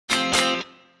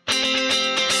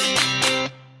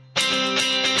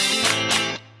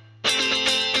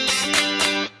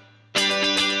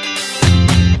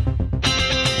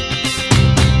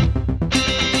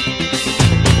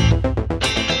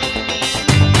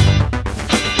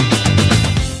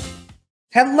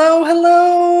Hello,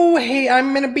 hello. Hey,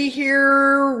 I'm going to be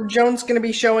here. Joan's going to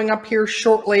be showing up here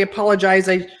shortly. Apologize.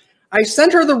 I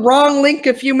sent her the wrong link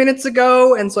a few minutes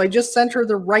ago, and so I just sent her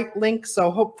the right link.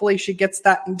 So hopefully she gets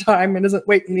that in time and isn't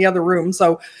waiting in the other room.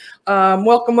 So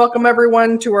welcome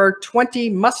everyone to our 20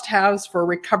 must-haves for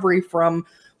recovery from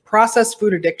processed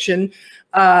food addiction.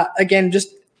 Again,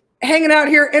 just hanging out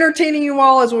here, entertaining you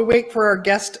all as we wait for our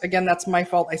guest. Again, that's my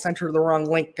fault. I sent her the wrong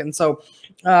link. And so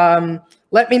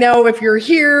let me know if you're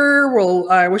here.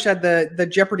 I wish I had the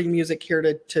Jeopardy music here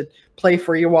to play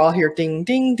for you all here. Ding,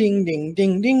 ding, ding, ding,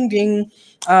 ding, ding, ding.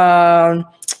 Yeah.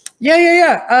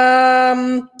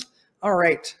 All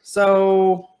right.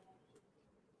 So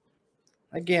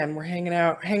again, we're hanging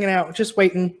out, just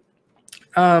waiting.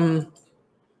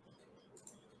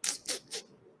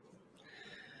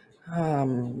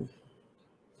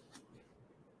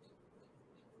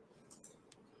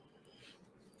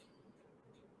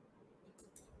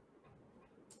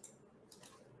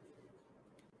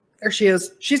 There she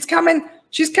is. She's coming.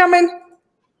 She's coming.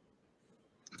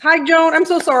 Hi, Joan. I'm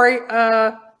so sorry.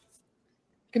 Can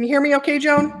you hear me okay,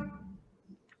 Joan?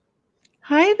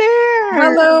 Hi there.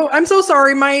 Hello. I'm so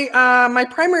sorry. My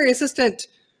primary assistant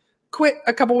quit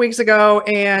a couple weeks ago,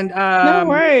 and no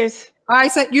worries. I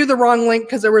sent you the wrong link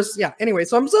because there was, yeah. Anyway,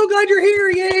 so I'm so glad you're here.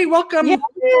 Yay. Welcome. Yay.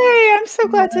 I'm so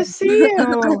glad to see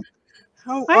you.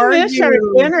 I miss our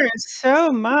dinners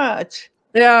so much.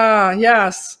 Yeah.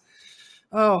 Yes.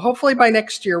 Oh, hopefully by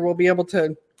next year we'll be able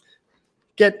to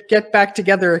get back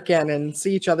together again and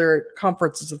see each other at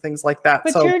conferences and things like that.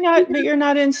 But so you're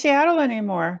not in Seattle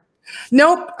anymore.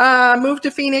 Nope. Moved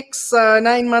to Phoenix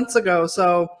 9 months ago.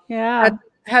 So yeah,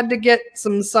 had to get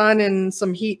some sun and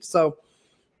some heat. So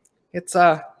it's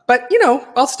but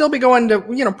I'll still be going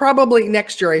to probably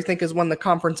next year I think is when the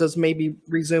conferences may be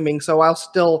resuming. So I'll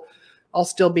still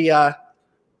be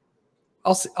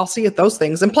I'll see at those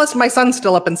things. And plus my son's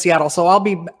still up in Seattle. So I'll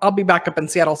be back up in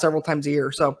Seattle several times a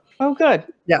year. So oh good.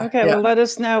 Yeah. Okay, yeah. Well let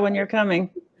us know when you're coming.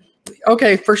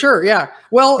 Okay, for sure. Yeah.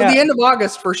 Well, the end of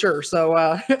August for sure.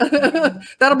 So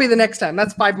that'll be the next time.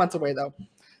 That's 5 months away though.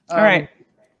 All right.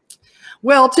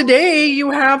 Well, today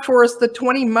you have for us the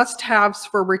 20 must-haves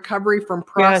for recovery from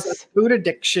processed food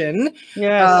addiction.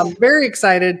 Yes. Very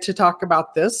excited to talk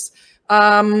about this.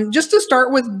 Just to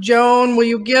start with, Joan, will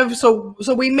you give, so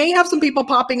we may have some people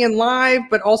popping in live,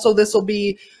 but also this will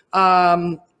be,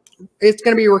 it's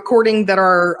going to be a recording that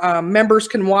our members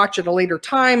can watch at a later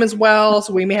time as well.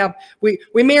 So we may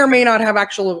or may not have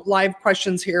actual live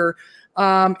questions here.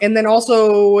 And then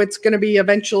also it's going to be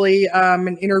eventually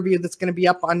an interview that's going to be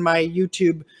up on my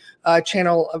YouTube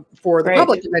channel for the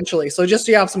public eventually. So just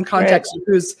so you have some context of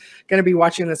who's going to be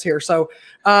watching this here. So,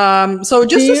 so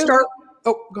just to start,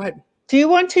 oh, go ahead. Do you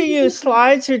want to use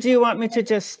slides or do you want me to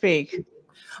just speak?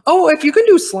 Oh, if you can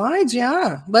do slides,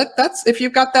 yeah. That's if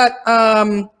you've got that.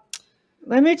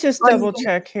 Let me just double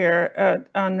check here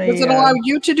on the. Does it allow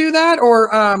you to do that, or?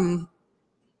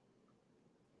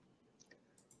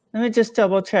 Let me just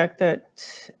double check that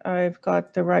I've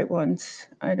got the right ones.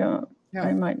 I don't. Yeah.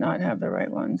 I might not have the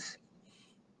right ones.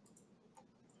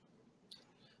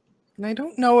 And I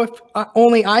don't know if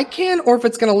only I can, or if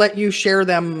it's going to let you share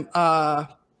them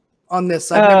on this.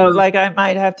 Like I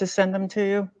might have to send them to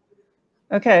you.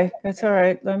 Okay, that's all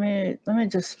right. Let me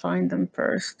just find them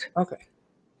first. Okay.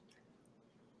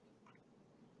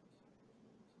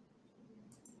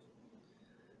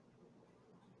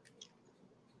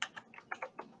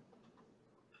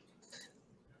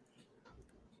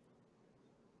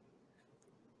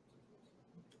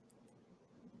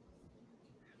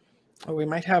 Oh, we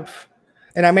might have,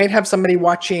 and I might have somebody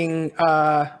watching.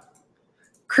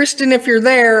 Kristen, if you're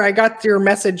there, I got your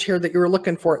message here that you were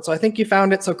looking for it. So I think you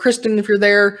found it. So Kristen, if you're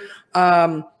there,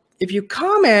 if you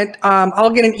comment,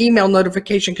 I'll get an email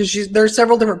notification because there's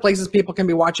several different places people can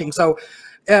be watching. So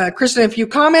Kristen, if you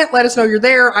comment, let us know you're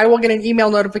there. I will get an email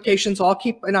notification. So I'll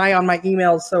keep an eye on my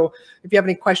emails. So if you have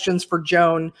any questions for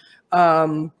Joan,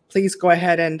 please go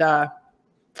ahead and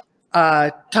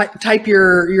type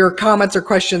your comments or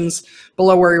questions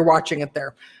below where you're watching it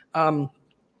there.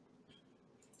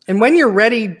 And when you're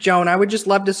ready, Joan, I would just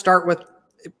love to start with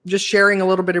just sharing a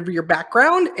little bit of your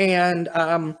background and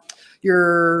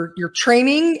your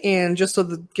training, and just so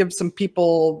that give some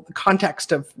people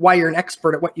context of why you're an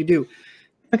expert at what you do.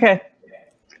 Okay.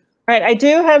 All right. I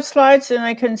do have slides, and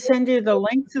I can send you the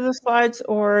link to the slides,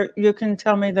 or you can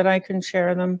tell me that I can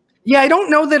share them. Yeah, I don't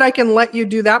know that I can let you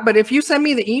do that, but if you send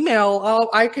me the email,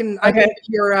 I can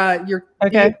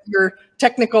your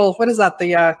technical, what is that,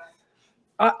 the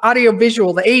audio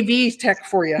visual, the AV tech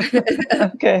for you.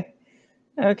 Okay.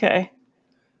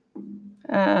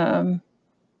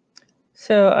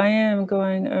 So I am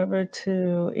going over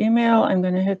to email. I'm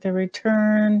going to hit the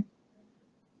return.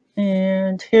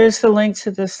 And here's the link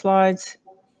to the slides.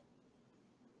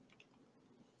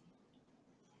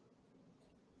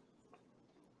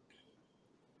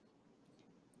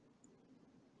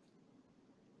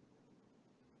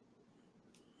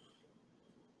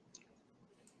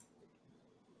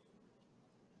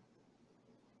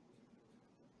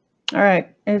 All right,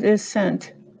 it is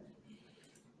sent.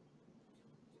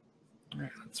 All right,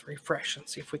 let's refresh and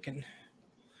see if we can.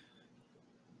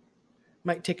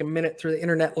 Might take a minute through the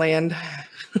internet land.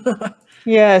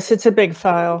 Yes, it's a big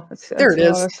file. There it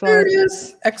is. There it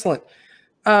is. Excellent.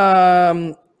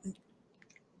 And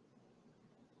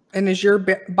is your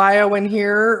bio in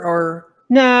here or?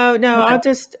 No,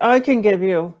 I can give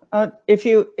you. If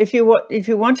you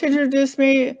want to introduce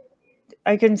me,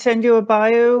 I can send you a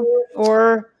bio,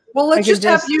 or well, let's just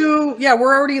have you. Yeah,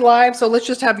 we're already live, so let's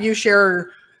just have you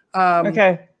share.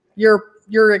 Okay. Your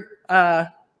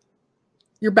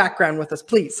background with us,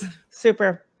 please.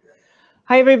 Super.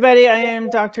 Hi, everybody. I am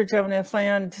Dr. Joan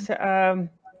Ifland.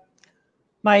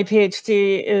 My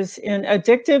PhD is in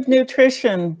addictive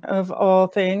nutrition, of all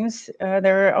things.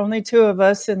 There are only 2 of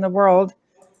us in the world.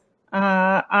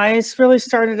 I really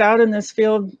started out in this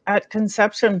field at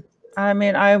conception. I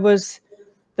mean, I'm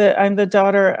the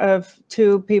daughter of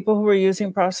 2 people who were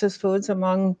using processed foods,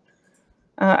 among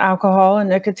alcohol and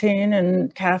nicotine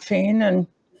and caffeine, and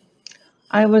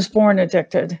I was born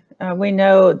addicted. We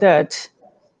know that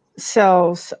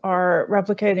cells are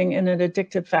replicating in an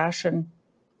addictive fashion.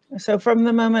 So from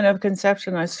the moment of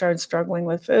conception, I started struggling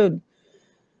with food.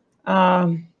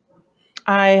 I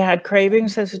had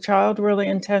cravings as a child, really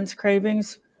intense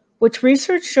cravings, which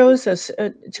research shows us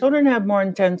children have more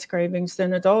intense cravings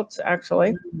than adults,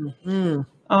 actually. Mm-hmm.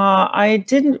 I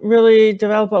didn't really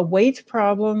develop a weight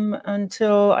problem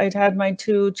until I'd had my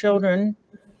 2 children.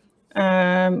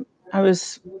 I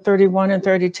was 31 and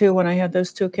 32 when I had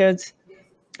those 2 kids.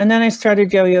 And then I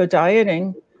started yo-yo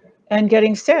dieting and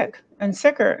getting sick and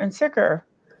sicker and sicker.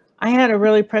 I had a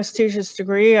really prestigious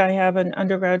degree. I have an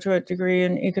undergraduate degree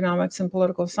in economics and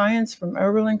political science from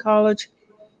Oberlin College.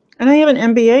 And I have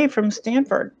an MBA from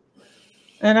Stanford.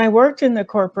 And I worked in the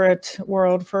corporate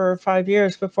world for 5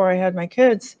 years before I had my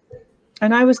kids.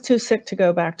 And I was too sick to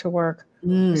go back to work.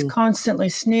 I was constantly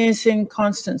sneezing,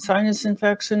 constant sinus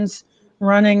infections,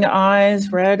 running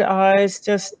eyes, red eyes,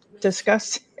 just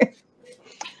disgusting.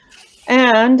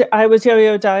 And I was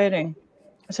yo-yo dieting.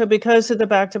 So because of the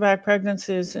back-to-back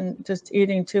pregnancies and just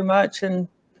eating too much and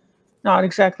not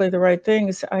exactly the right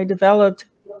things, I developed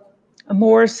a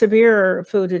more severe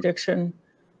food addiction.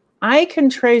 I can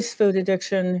trace food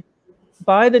addiction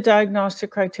by the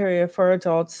diagnostic criteria for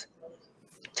adults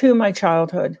to my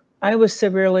childhood. I was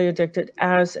severely addicted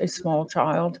as a small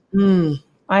child.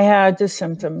 I had the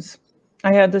symptoms.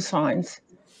 I had the signs.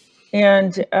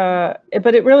 And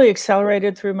but it really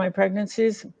accelerated through my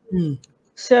pregnancies.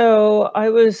 So I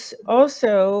was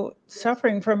also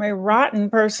suffering from a rotten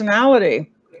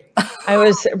personality. I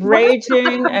was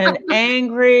raging and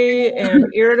angry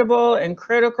and irritable and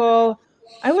critical.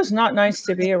 I was not nice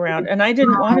to be around, and I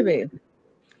didn't want to be.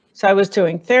 So I was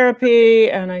doing therapy,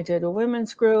 and I did a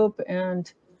women's group,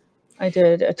 and I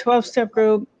did a 12-step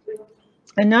group,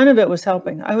 and none of it was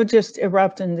helping. I would just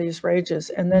erupt in these rages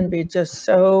and then be just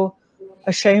so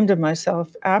ashamed of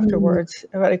myself afterwards,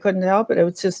 but I couldn't help it. It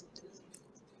would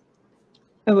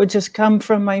just come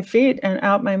from my feet and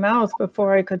out my mouth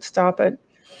before I could stop it.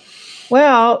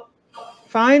 Well,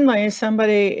 finally,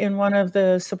 somebody in one of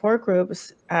the support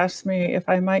groups asked me if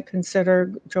I might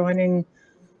consider joining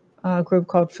a group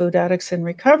called Food Addicts in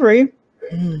Recovery.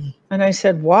 And I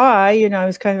said, why? You know, I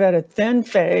was kind of at a thin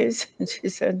phase. And she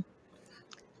said,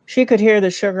 she could hear the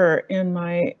sugar in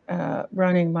my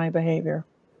running my behavior.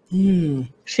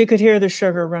 She could hear the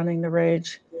sugar running the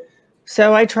rage.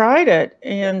 So I tried it,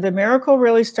 and the miracle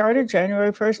really started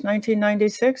January 1st,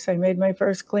 1996. I made my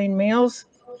first clean meals.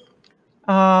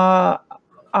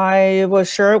 I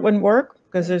was sure it wouldn't work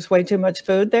because there's way too much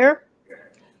food there.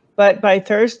 But by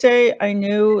Thursday, I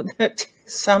knew that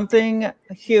something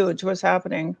huge was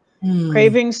happening.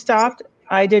 Cravings stopped.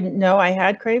 I didn't know I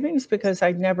had cravings because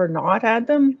I'd never not had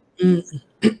them.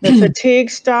 The fatigue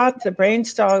stopped. The brain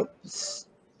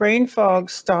fog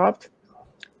stopped.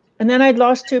 And then I'd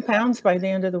lost 2 pounds by the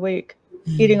end of the week,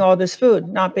 eating all this food,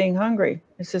 not being hungry.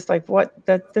 It's just like, what?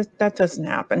 That doesn't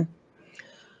happen.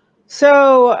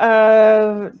 So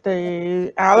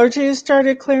the allergies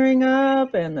started clearing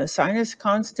up, and the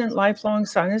constant lifelong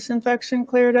sinus infection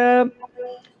cleared up.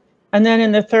 And then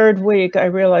in the 3rd week, I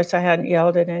realized I hadn't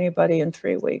yelled at anybody in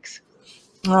 3 weeks.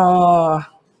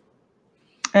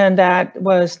 And that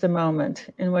was the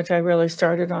moment in which I really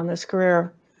started on this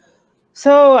career.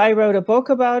 So I wrote a book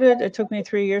about it. It took me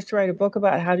 3 years to write a book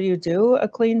about how do you do a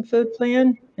clean food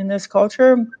plan in this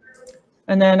culture.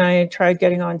 And then I tried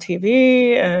getting on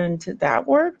TV, and that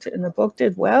worked, and the book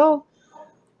did well.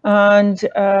 And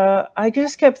I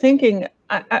just kept thinking,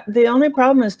 the only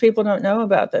problem is people don't know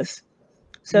about this.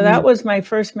 So that was my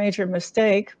first major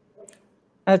mistake.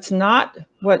 That's not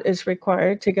what is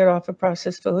required to get off of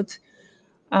processed foods.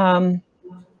 And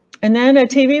then a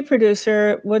TV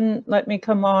producer wouldn't let me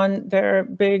come on their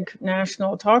big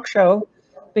national talk show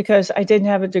because I didn't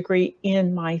have a degree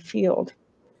in my field.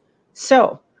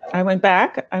 So I went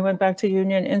back to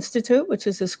Union Institute, which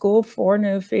is a school for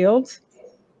new fields,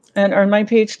 and earned my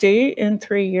PhD in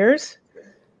 3 years,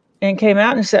 and came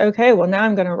out and said, okay, well, now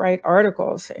I'm going to write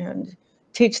articles and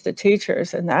teach the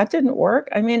teachers. And that didn't work.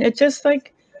 I mean, it just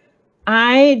like,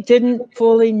 I didn't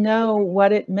fully know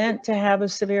what it meant to have a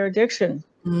severe addiction.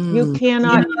 You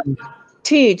cannot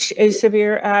teach a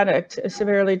severe addict, a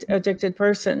severely addicted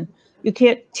person. You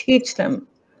can't teach them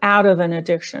out of an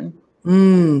addiction.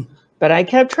 But I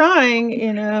kept trying,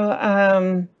 you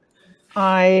know.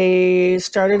 I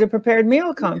started a prepared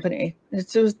meal company.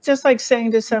 It was just like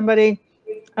saying to somebody,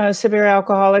 a severe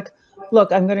alcoholic,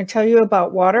 look, I'm going to tell you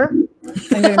about water.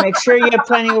 I'm going to make sure you have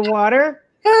plenty of water.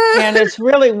 And it's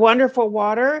really wonderful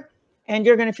water. And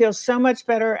you're going to feel so much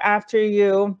better after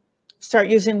you start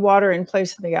using water in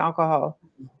place of the alcohol.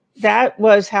 That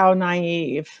was how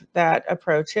naive that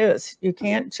approach is. You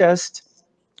can't just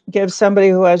give somebody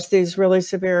who has these really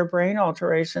severe brain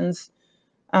alterations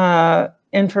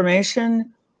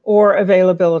information or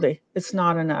availability. It's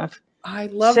not enough. I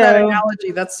love that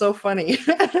analogy. That's so funny.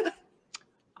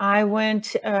 I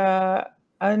went,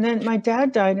 and then my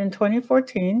dad died in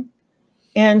 2014,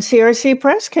 and CRC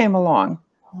Press came along,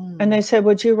 and they said,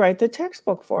 would you write the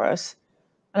textbook for us?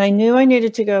 And I knew I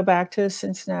needed to go back to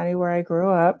Cincinnati, where I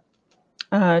grew up,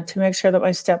 to make sure that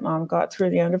my stepmom got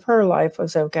through the end of her life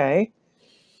was okay.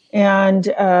 And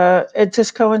it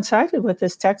just coincided with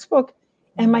this textbook.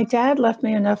 And my dad left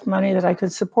me enough money that I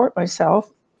could support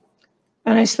myself.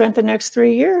 And I spent the next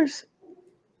 3 years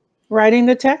writing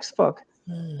the textbook.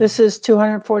 This is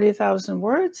 240,000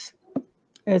 words.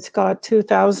 It's got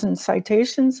 2,000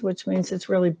 citations, which means it's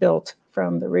really built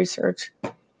from the research.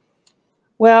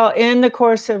 Well, in the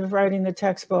course of writing the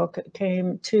textbook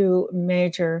came two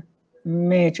major,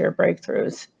 major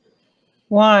breakthroughs.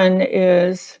 One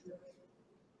is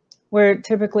we're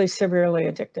typically severely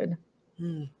addicted.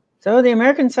 So the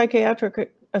American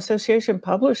Psychiatric Association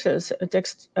publishes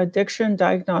addiction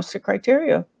diagnostic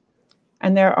criteria,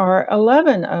 and there are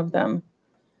 11 of them.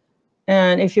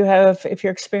 And if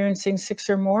you're experiencing 6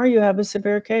 or more, you have a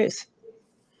severe case.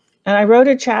 And I wrote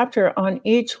a chapter on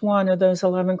each one of those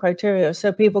 11 criteria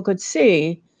so people could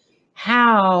see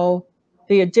how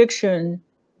the addiction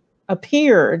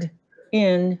appeared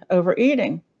in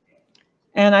overeating.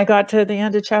 And I got to the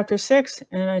end of chapter 6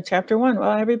 and chapter 1,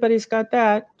 well, everybody's got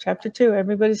that. Chapter 2,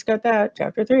 everybody's got that.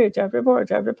 Chapter 3, chapter 4,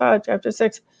 chapter 5, chapter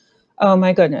 6. Oh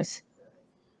my goodness.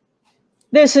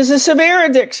 This is a severe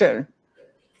addiction.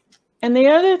 And the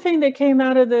other thing that came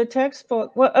out of the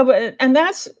textbook, and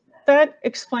that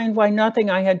explained why nothing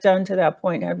I had done to that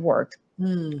point had worked.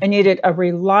 I needed a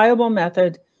reliable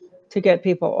method to get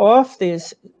people off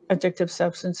these addictive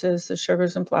substances, the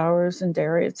sugars and flours and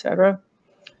dairy, et cetera,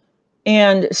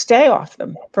 and stay off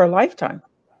them for a lifetime,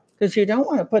 because you don't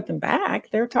want to put them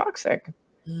back. They're toxic.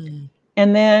 And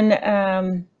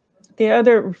then the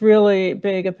other really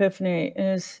big epiphany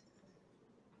is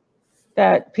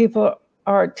that people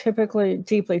are typically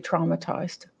deeply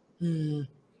traumatized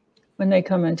when they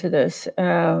come into this.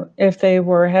 If they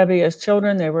were heavy as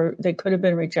children, they could have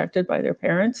been rejected by their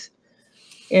parents.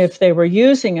 If they were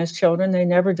using as children, they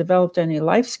never developed any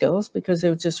life skills because they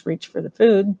would just reach for the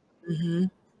food.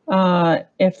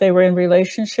 If they were in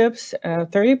relationships,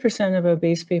 30% of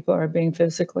obese people are being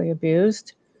physically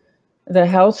abused. The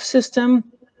health system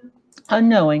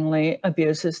unknowingly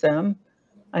abuses them.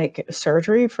 Like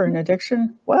surgery for an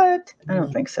addiction? What? I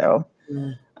don't think so.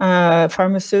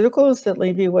 Pharmaceuticals that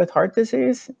leave you with heart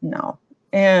disease? No.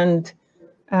 And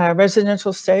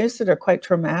residential stays that are quite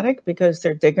traumatic because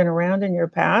they're digging around in your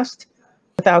past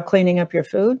without cleaning up your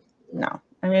food? No.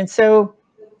 I mean, so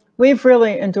we've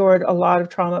really endured a lot of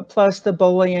trauma, plus the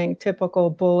bullying, typical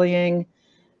bullying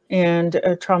and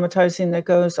traumatizing that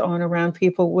goes on around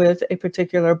people with a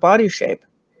particular body shape.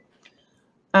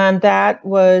 And that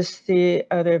was the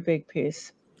other big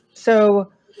piece.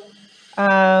 So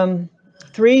 3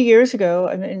 years ago,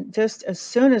 I mean, just as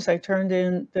soon as I turned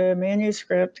in the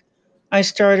manuscript, I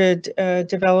started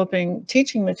developing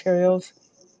teaching materials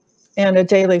and a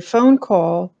daily phone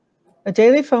call. A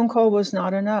daily phone call was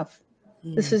not enough.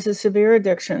 This is a severe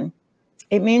addiction.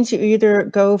 It means you either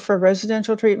go for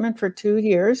residential treatment for 2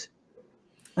 years.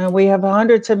 We have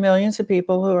hundreds of millions of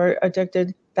people who are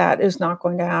addicted. That is not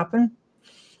going to happen.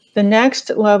 The next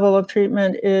level of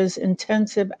treatment is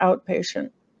intensive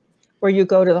outpatient, where you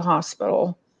go to the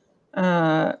hospital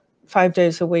 5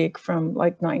 days a week from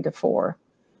like 9 to 4.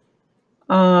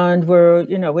 And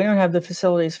we don't have the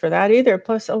facilities for that either.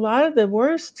 Plus, a lot of the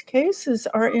worst cases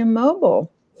are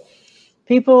immobile.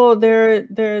 People,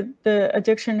 the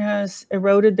addiction has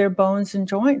eroded their bones and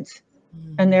joints,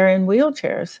 and they're in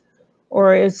wheelchairs,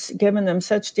 or it's given them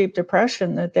such deep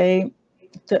depression that they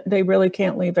really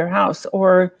can't leave their house,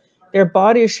 or their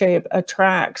body shape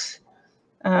attracts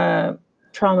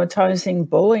traumatizing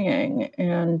bullying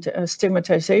and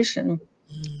stigmatization,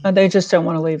 and they just don't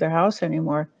want to leave their house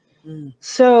anymore.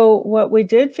 So what we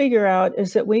did figure out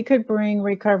is that we could bring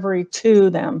recovery to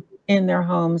them in their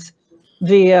homes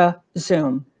via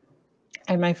Zoom.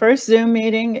 And my first Zoom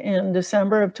meeting in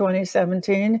December of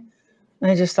 2017,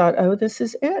 I just thought, oh, this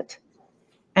is it.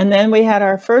 And then we had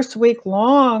our first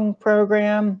week-long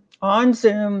program on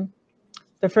Zoom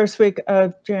the first week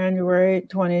of January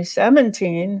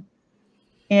 2017.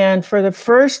 And for the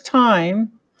first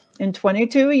time in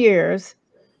 22 years,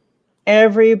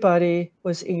 everybody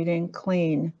was eating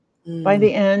clean by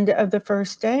the end of the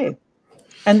first day.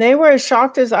 And they were as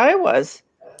shocked as I was.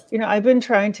 I've been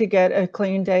trying to get a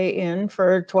clean day in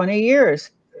for 20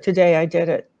 years. Today I did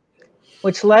it,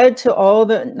 which led to all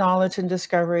the knowledge and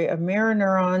discovery of mirror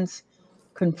neurons,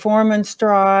 conformance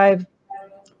drive,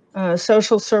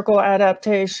 social circle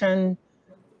adaptation.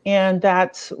 And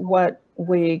that's what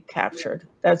we captured.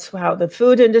 That's how the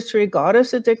food industry got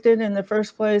us addicted in the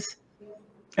first place.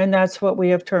 And that's what we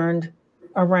have turned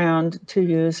around to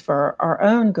use for our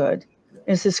own good,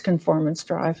 is this conformance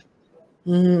drive.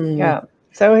 Yeah.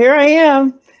 So here I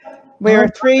am. We are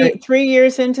three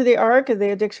years into the arc of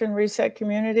the Addiction Reset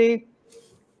community.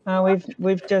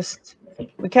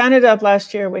 We counted up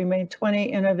last year. We made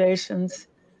 20 innovations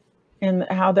in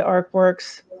how the arc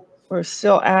works. We're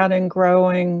still adding,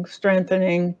 growing,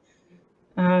 strengthening.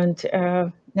 And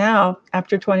now,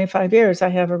 after 25 years, I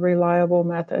have a reliable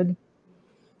method.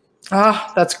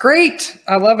 That's great.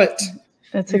 I love it.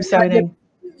 It's exciting.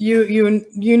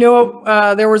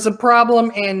 There was a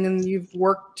problem and you've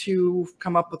worked to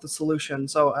come up with a solution.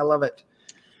 So I love it.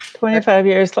 25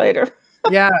 years later.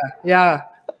 Yeah.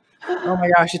 Oh my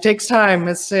gosh, it takes time.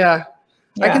 It's I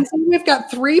can see we've got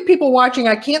 3 people watching.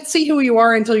 I can't see who you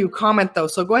are until you comment though.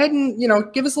 So go ahead and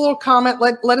give us a little comment.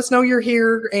 Let us know you're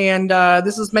here. And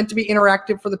this is meant to be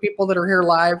interactive for the people that are here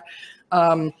live.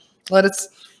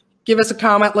 Give us a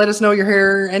comment. Let us know you're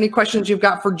here. Any questions you've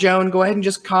got for Joan, go ahead and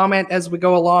just comment as we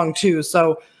go along too.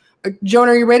 So Joan,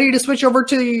 are you ready to switch over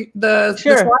to the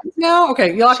slides now?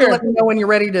 Okay, you'll have to let me know when you're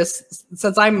ready to,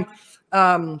 since I'm,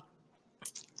 let's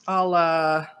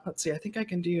see, I think I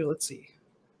can do, let's see.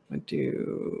 I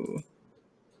do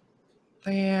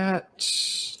that.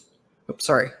 Oops,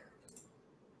 sorry.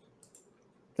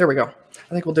 There we go. I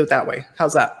think we'll do it that way.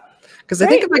 How's that? Because I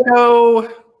think if I go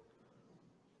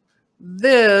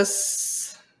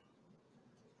this,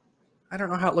 I don't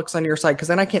know how it looks on your side because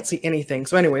then I can't see anything.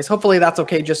 So anyways, hopefully that's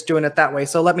okay just doing it that way.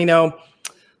 So let me know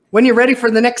when you're ready for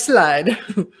the next slide.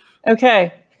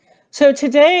 Okay. So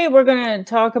today we're going to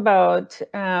talk about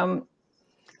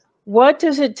what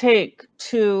does it take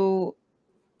to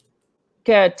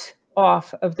get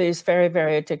off of these very,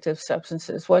 very addictive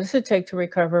substances? What does it take to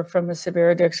recover from a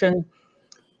severe addiction?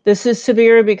 This is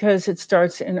severe because it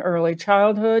starts in early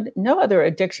childhood. No other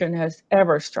addiction has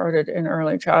ever started in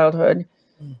early childhood.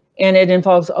 And it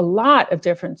involves a lot of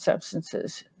different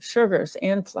substances, sugars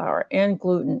and flour and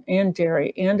gluten and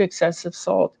dairy and excessive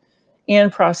salt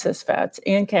and processed fats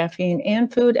and caffeine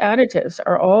and food additives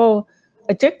are all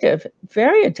addictive,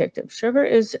 very addictive. Sugar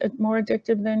is more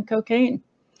addictive than cocaine.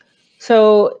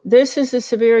 So this is a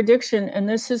severe addiction, and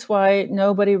this is why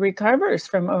nobody recovers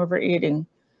from overeating.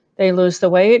 They lose the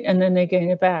weight and then they gain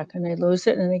it back, and they lose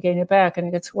it and they gain it back, and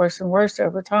it gets worse and worse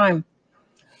over time.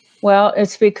 Well,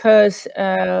 it's because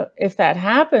if that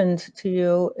happened to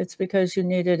you, it's because you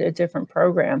needed a different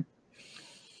program.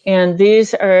 And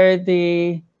these are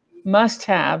the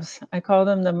must-haves. I call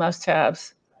them the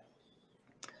must-haves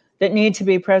that need to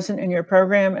be present in your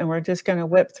program. And we're just going to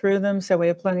whip through them so we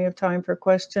have plenty of time for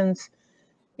questions.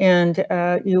 And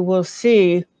you will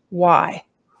see why.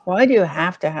 Why do you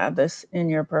have to have this in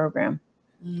your program?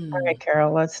 All right,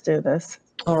 Carol, let's do this.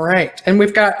 All right. And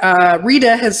we've got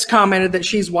Rita has commented that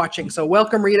she's watching. So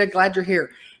welcome, Rita. Glad you're here.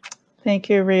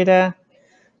 Thank you, Rita.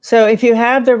 So if you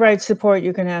have the right support,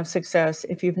 you can have success.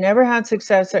 If you've never had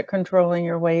success at controlling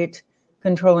your weight,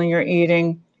 controlling your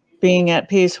eating, being at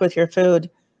peace with your food,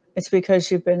 it's because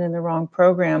you've been in the wrong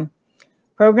program.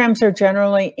 Programs are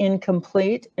generally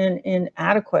incomplete and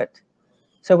inadequate.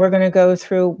 So we're going to go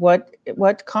through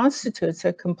what constitutes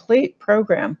a complete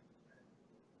program.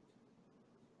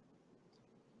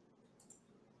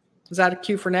 Is that a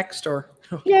cue for next or?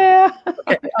 Okay. Yeah,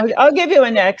 okay. I'll give you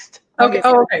a next. Okay.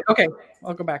 Oh, okay. Okay.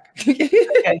 I'll go back.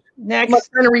 Okay. Next. I'm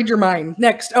trying to read your mind.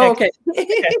 Next. Oh, next. Okay.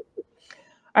 Okay.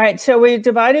 All right. So we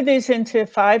divided these into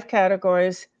 5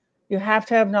 categories. You have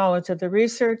to have knowledge of the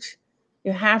research.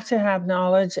 You have to have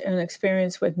knowledge and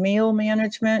experience with meal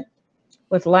management,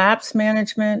 with lapse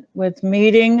management, with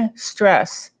meeting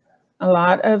stress. A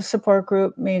lot of support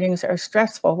group meetings are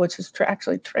stressful, which is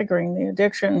actually triggering the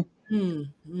addiction.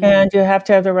 And you have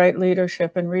to have the right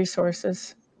leadership and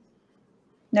resources.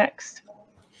 Next.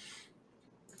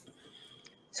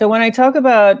 So when I talk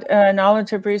about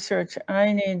knowledge of research,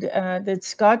 I need,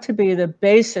 it's got to be the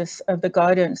basis of the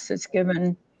guidance that's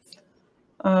given.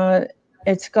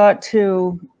 It's got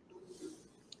to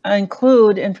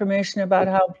include information about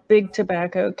how big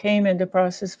tobacco came into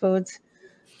processed foods.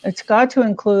 It's got to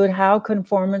include how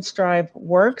conformance drive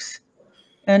works,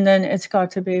 and then it's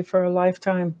got to be for a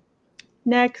lifetime.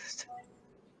 Next.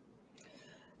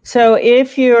 So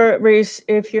if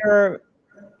your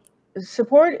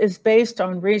support is based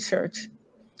on research,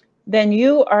 then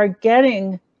you are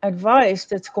getting advice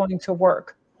that's going to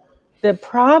work. The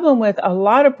problem with a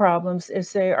lot of problems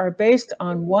is they are based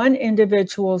on one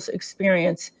individual's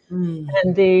experience.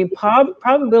 And the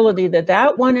probability that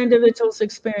that one individual's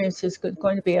experience is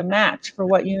going to be a match for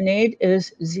what you need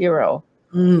is 0.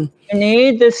 You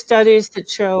need the studies that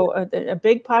show a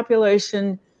big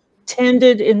population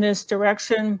tended in this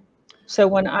direction. So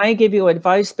when I give you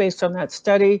advice based on that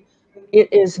study,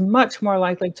 it is much more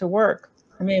likely to work.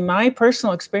 I mean, my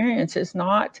personal experience is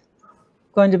not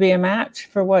going to be a match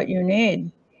for what you need.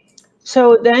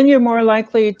 So then you're more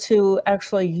likely to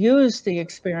actually use the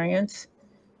experience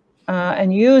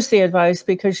and use the advice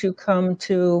because you come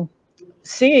to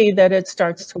see that it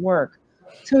starts to work.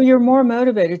 So you're more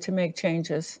motivated to make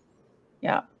changes.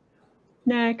 Yeah.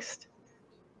 Next.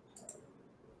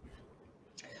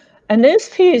 And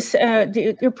this piece,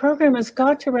 your program has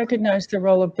got to recognize the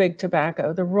role of big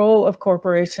tobacco, the role of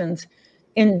corporations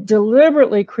in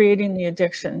deliberately creating the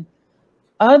addiction.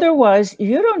 Otherwise,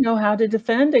 you don't know how to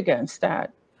defend against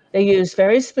that. They use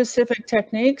very specific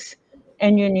techniques,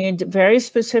 and you need very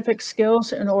specific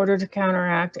skills in order to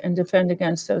counteract and defend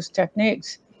against those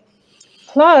techniques.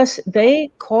 Plus, they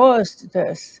caused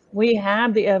this. We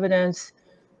have the evidence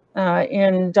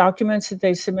in documents that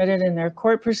they submitted in their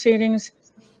court proceedings.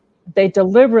 They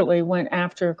deliberately went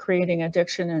after creating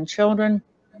addiction in children.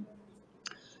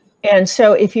 And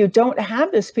so if you don't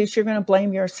have this piece, you're going to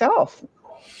blame yourself.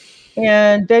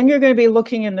 And then you're going to be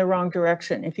looking in the wrong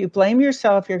direction. If you blame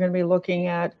yourself, you're going to be looking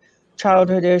at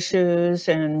childhood issues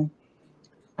and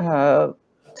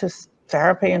just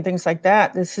therapy and things like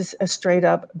that. This is a straight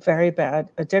up very bad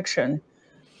addiction.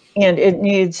 And it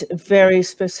needs very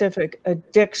specific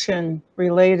addiction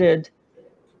related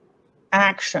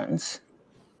actions.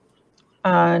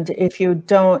 And if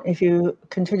you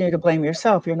continue to blame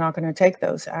yourself, you're not going to take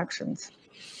those actions.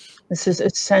 This is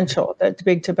essential that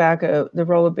big tobacco, the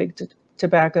role of big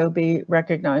tobacco be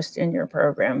recognized in your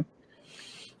program.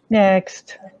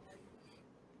 Next.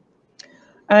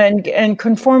 And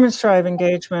conformance drive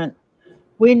engagement.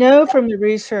 We know from the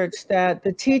research that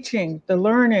the teaching, the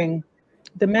learning,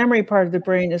 the memory part of the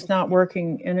brain is not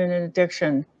working in an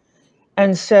addiction.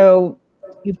 And so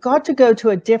you've got to go to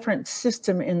a different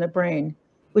system in the brain,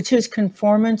 which is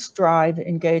conformance drive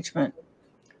engagement.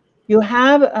 You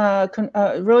have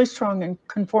a really strong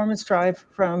conformance drive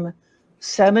from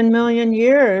 7 million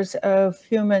years of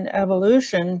human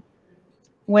evolution,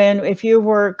 when if you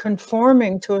were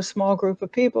conforming to a small group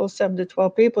of people, 7 to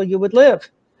 12 people, you would live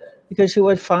because you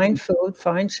would find food,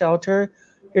 find shelter,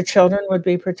 your children would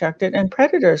be protected, and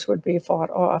predators would be fought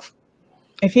off.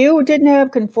 If you didn't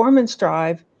have conformance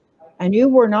drive and you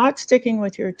were not sticking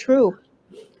with your troop,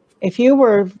 if you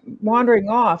were wandering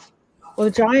off, well,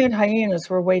 the giant hyenas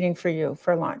were waiting for you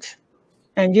for lunch,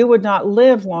 and you would not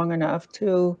live long enough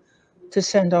to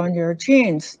send on your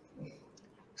genes.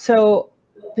 So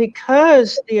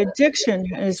because the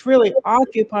addiction is really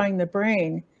occupying the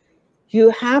brain, you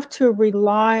have to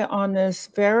rely on this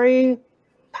very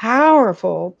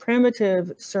powerful,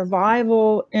 primitive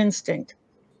survival instinct,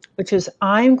 which is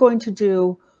I'm going to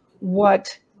do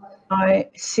what I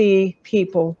see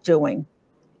people doing.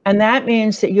 And that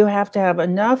means that you have to have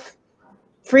enough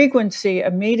frequency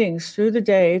of meetings through the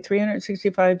day,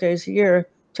 365 days a year,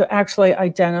 to actually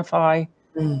identify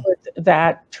with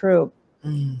that troop.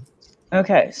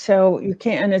 Okay, so you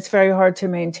can't, and it's very hard to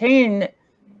maintain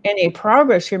any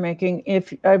progress you're making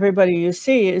if everybody you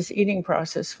see is eating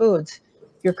processed foods.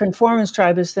 Your conformance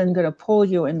tribe is then going to pull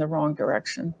you in the wrong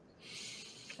direction.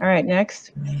 All right,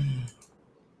 next.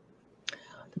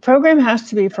 The program has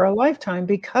to be for a lifetime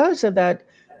because of that.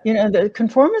 You know, the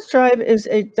conformance drive is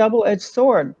a double-edged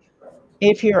sword.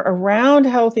 If you're around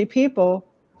healthy people,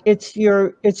 it's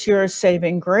your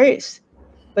saving grace.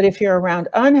 But if you're around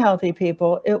unhealthy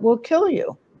people, it will kill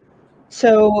you.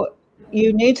 So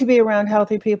you need to be around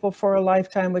healthy people for a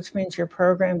lifetime, which means your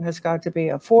program has got to be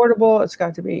affordable. It's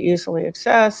got to be easily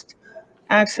accessed,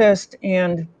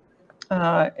 and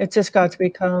it's just got to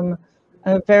become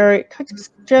a very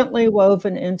gently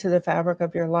woven into the fabric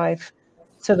of your life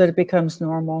so that it becomes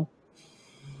normal.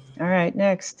 All right,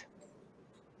 next.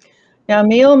 Now,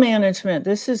 meal management,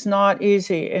 this is not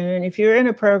easy. And if you're in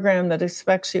a program that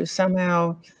expects you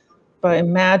somehow by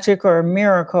magic or a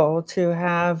miracle to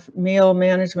have meal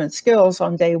management skills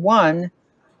on day one,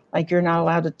 like you're not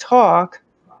allowed to talk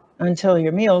until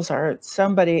your meals are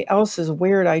somebody else's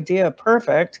weird idea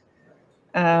perfect,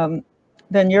 then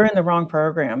you're in the wrong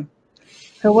program.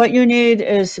 So what you need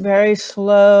is very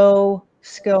slow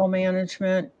skill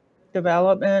management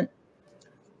development.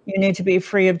 You need to be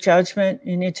free of judgment.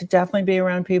 You need to definitely be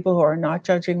around people who are not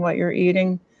judging what you're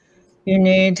eating. You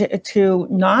need to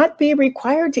not be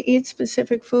required to eat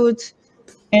specific foods,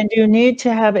 and you need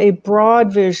to have a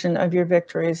broad vision of your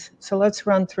victories. So let's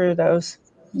run through those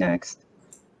next.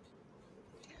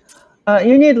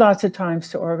 You need lots of times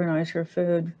to organize your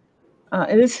food.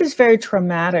 This is very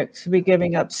traumatic to be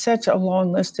giving up such a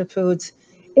long list of foods.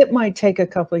 It might take a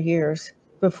couple of years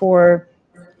before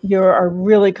you are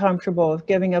really comfortable with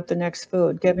giving up the next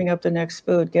food, giving up the next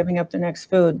food, giving up the next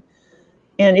food.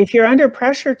 And if you're under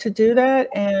pressure to do that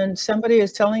and somebody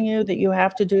is telling you that you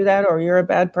have to do that, or you're a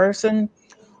bad person,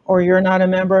 or you're not a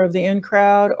member of the in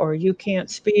crowd, or you can't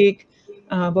speak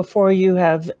before you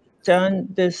have done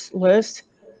this list,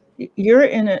 you're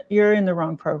in the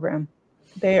wrong program.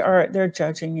 They're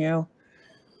judging you.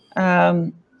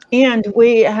 And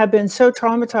we have been so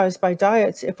traumatized by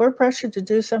diets. If we're pressured to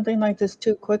do something like this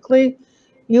too quickly,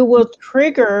 you will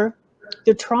trigger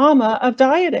the trauma of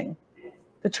dieting.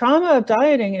 The trauma of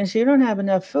dieting is you don't have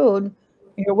enough food.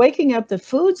 You're waking up the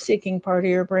food-seeking part of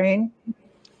your brain,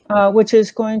 which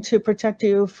is going to protect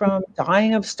you from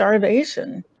dying of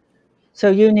starvation. So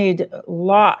you need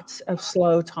lots of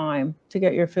slow time to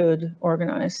get your food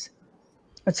organized.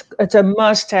 It's a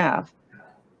must-have.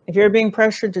 If you're being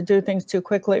pressured to do things too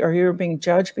quickly, or you're being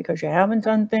judged because you haven't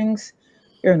done things,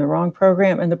 you're in the wrong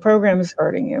program, and the program is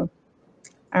hurting you.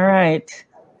 All right,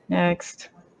 next.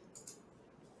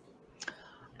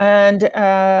 And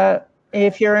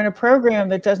if you're in a program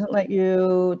that doesn't let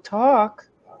you talk,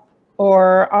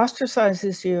 or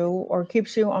ostracizes you, or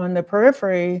keeps you on the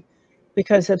periphery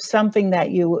because of something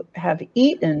that you have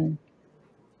eaten,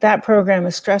 that program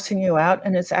is stressing you out,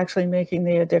 and it's actually making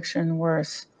the addiction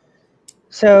worse.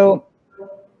 So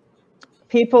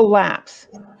people lapse.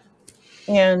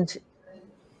 And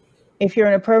if you're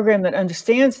in a program that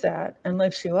understands that and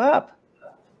lifts you up,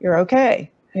 you're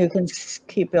okay. You can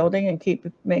keep building and keep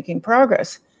making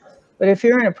progress. But if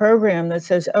you're in a program that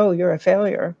says, oh, you're a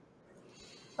failure,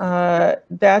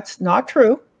 that's not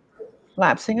true.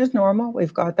 Lapsing is normal.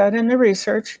 We've got that in the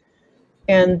research.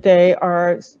 And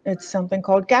it's something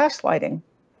called gaslighting.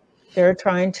 They're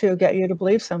trying to get you to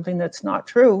believe something that's not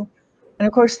true. And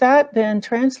of course, that then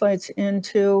translates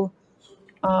into,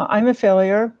 I'm a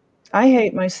failure. I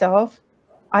hate myself.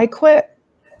 I quit.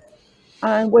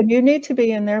 When you need to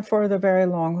be in there for the very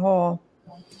long haul.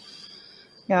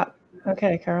 Yeah.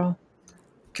 Okay, Carol.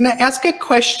 Can I ask a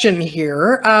question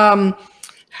here?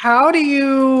 How do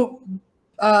you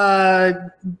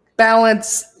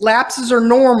balance lapses are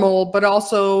normal, but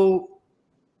also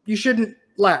you shouldn't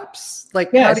lapse? Like,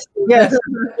 yes, yes,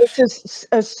 this is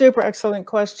a super excellent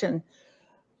question.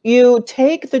 You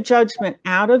take the judgment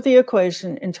out of the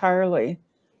equation entirely,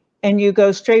 and you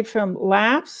go straight from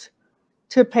lapse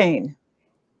to pain.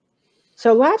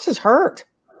 So lapses hurt.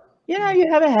 You know,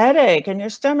 you have a headache and your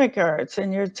stomach hurts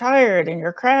and you're tired and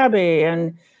you're crabby,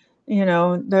 and you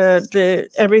know the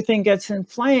everything gets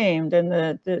inflamed,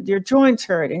 and your joints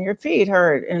hurt and your feet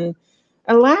hurt, and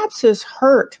lapses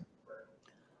hurt.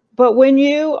 But when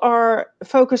you are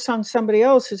focused on somebody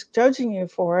else who's judging you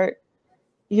for it,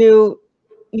 you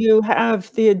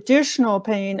have the additional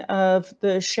pain of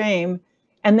the shame,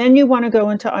 and then you want to go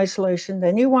into isolation,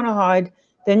 then you want to hide,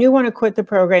 then you want to quit the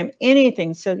program,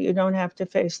 anything so that you don't have to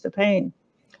face the pain.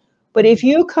 But if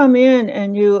you come in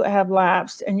and you have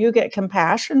lapsed and you get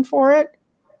compassion for it,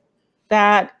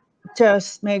 that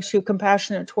just makes you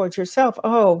compassionate towards yourself.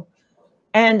 Oh,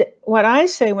 and what I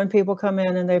say when people come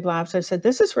in and they've lapsed, I said,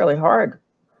 this is really hard.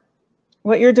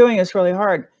 What you're doing is really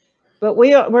hard. But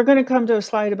we're going to come to a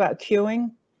slide about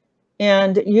cueing.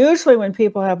 And usually when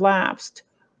people have lapsed,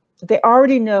 they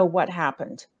already know what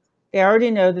happened. They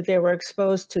already know that they were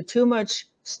exposed to too much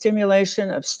stimulation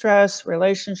of stress,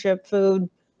 relationship, food,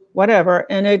 whatever,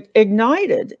 and it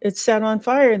ignited, it set on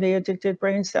fire the addicted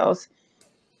brain cells.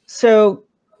 So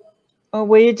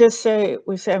we say,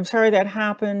 I'm sorry that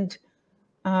happened.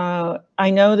 I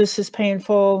know this is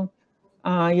painful.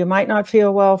 You might not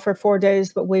feel well for 4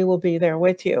 days, but we will be there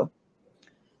with you.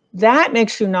 That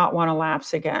makes you not want to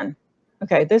lapse again.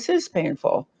 Okay, this is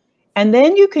painful. And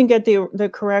then you can get the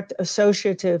correct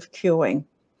associative cueing.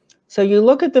 So you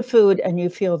look at the food and you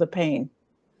feel the pain.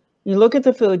 You look at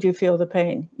the food, you feel the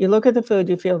pain. You look at the food,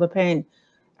 you feel the pain.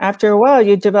 After a while,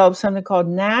 you develop something called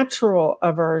natural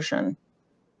aversion.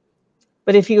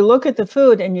 But if you look at the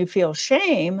food and you feel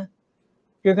shame,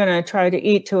 you're going to try to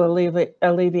eat to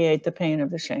alleviate the pain of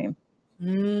the shame.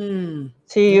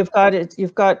 See, you've got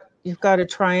a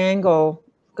triangle,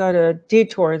 got a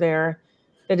detour there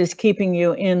that is keeping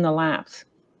you in the lapse.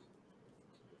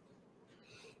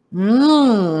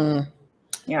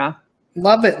 Yeah.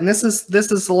 Love it. And this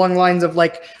is along the lines of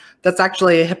like, that's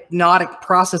actually a hypnotic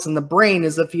process in the brain,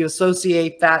 is if you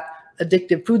associate that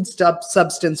addictive food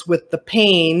substance with the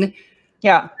pain,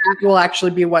 yeah, that will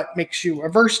actually be what makes you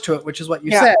averse to it, which is what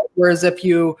you said. Whereas if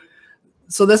you,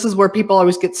 so this is where people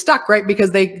always get stuck, right?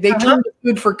 Because they turn to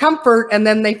food for comfort and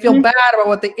then they feel bad about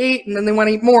what they ate and then they want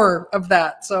to eat more of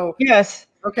that. So yes.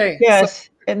 Okay. Yes.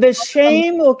 So, the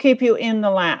shame will keep you in the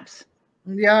lapse.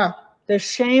 Yeah. The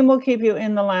shame will keep you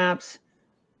in the lapse.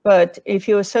 But if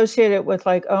you associate it with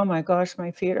like, oh my gosh,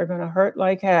 my feet are going to hurt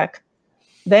like heck,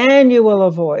 then you will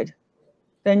avoid.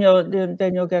 Then you'll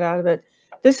get out of it.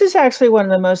 This is actually one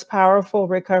of the most powerful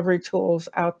recovery tools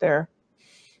out there,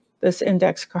 this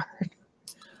index card,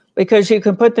 because you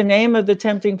can put the name of the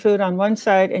tempting food on one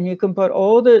side and you can put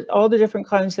all the different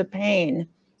kinds of pain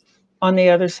on the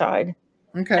other side.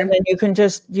 Okay. And then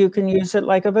you can use it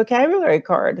like a vocabulary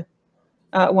card.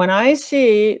 When I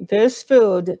see this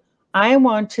food, I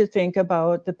want to think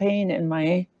about the pain in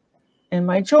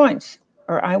my joints,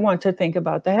 or I want to think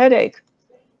about the headache,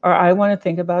 or I want to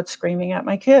think about screaming at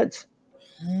my kids.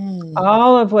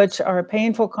 All of which are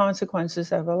painful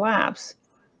consequences of a lapse.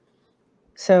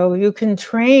 So you can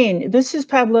train. This is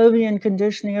Pavlovian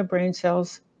conditioning of brain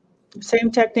cells.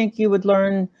 Same technique you would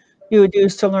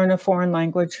use to learn a foreign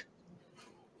language.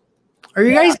 Are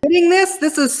you guys getting this?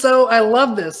 This is so, I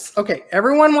love this. Okay,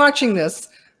 everyone watching this,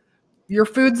 your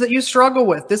foods that you struggle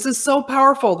with. This is so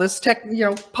powerful. This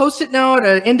Post-it note,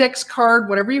 an index card,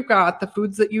 whatever you've got, the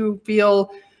foods that you feel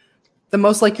the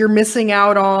most like you're missing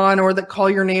out on or that call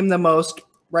your name the most,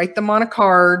 write them on a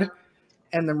card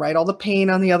and then write all the pain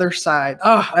on the other side.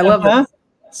 Oh, I love this.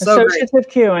 So associative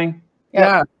cueing. Yep.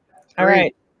 Yeah. All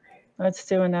right. Let's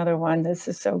do another one. This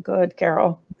is so good,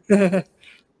 Carol.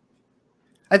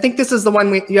 I think this is the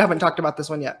one you haven't talked about this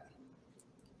one yet.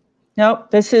 Nope.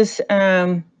 This is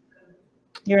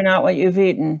you're not what you've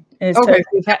eaten. Okay.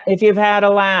 So if you've had a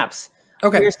lapse,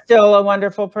 you're still a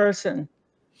wonderful person.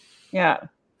 Yeah.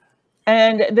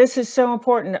 And this is so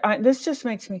important. This just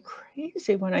makes me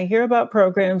crazy when I hear about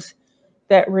programs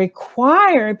that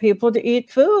require people to eat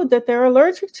food that they're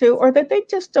allergic to or that they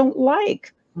just don't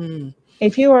like.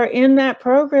 If you are in that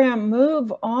program,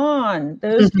 move on.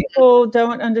 Those people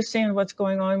don't understand what's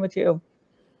going on with you.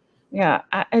 Yeah,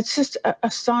 it's just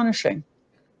astonishing.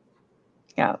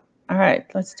 Yeah. All right,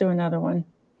 let's do another one.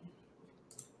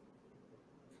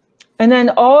 And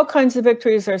then all kinds of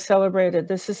victories are celebrated.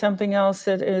 This is something else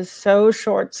that is so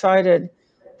short-sighted.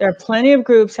 There are plenty of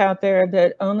groups out there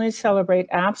that only celebrate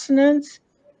abstinence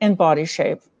and body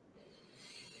shape.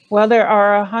 Well, there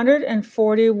are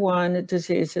 141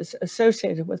 diseases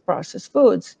associated with processed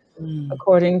foods,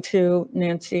 according to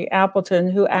Nancy Appleton,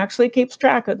 who actually keeps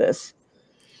track of this.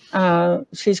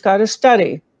 She's got a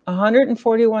study,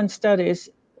 141 studies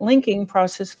linking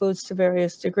processed foods to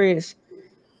various degrees.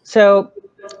 So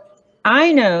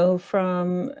I know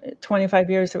from 25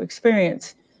 years of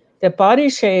experience that body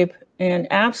shape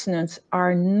and abstinence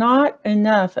are not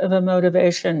enough of a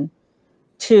motivation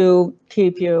to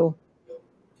keep you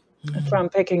from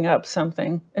picking up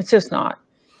something. It's just not.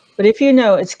 But if you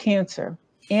know it's cancer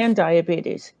and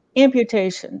diabetes,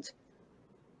 amputations,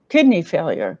 kidney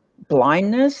failure,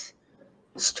 blindness,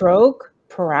 stroke,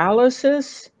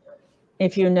 paralysis,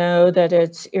 if you know that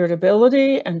it's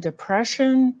irritability and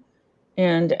depression,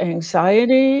 and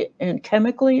anxiety and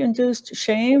chemically induced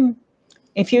shame.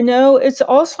 If you know it's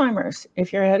Alzheimer's,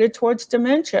 if you're headed towards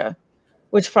dementia,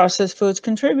 which processed foods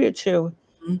contribute to,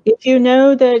 if you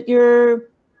know that your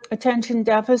attention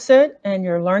deficit and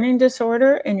your learning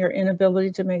disorder and your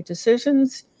inability to make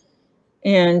decisions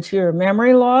and your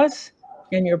memory loss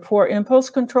and your poor impulse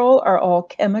control are all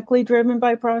chemically driven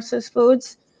by processed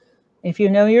foods, if you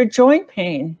know your joint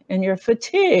pain and your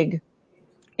fatigue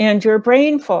and your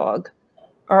brain fog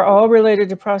are all related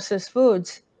to processed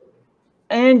foods,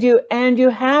 and you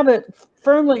have it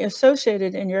firmly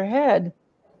associated in your head,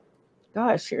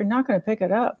 gosh, you're not going to pick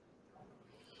it up.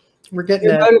 We're getting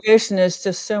Your motivation is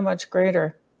just so much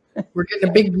greater. We're getting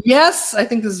a big yes. I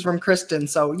think this is from Kristen.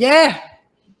 So yeah.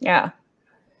 Yeah.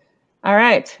 All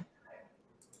right.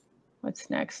 What's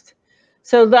next?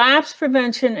 So lapse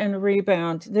prevention and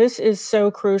rebound. This is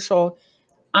so crucial.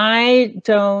 I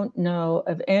don't know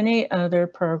of any other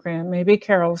program, maybe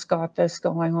Carol's got this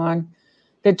going on,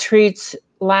 that treats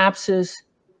lapses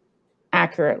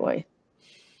accurately,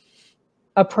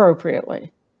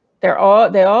 appropriately. They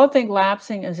all think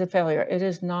lapsing is a failure. It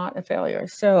is not a failure.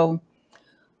 So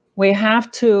you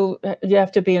have to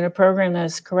be in a program that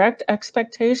has correct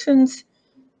expectations.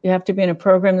 You have to be in a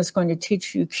program that's going to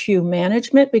teach you cue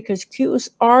management, because cues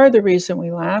are the reason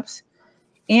we lapse.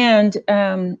 And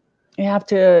you have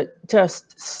to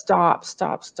just stop.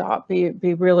 Be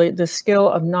really, the skill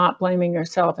of not blaming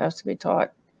yourself has to be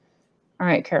taught. All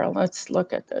right, Carol, let's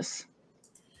look at this.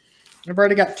 I've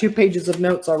already got 2 pages of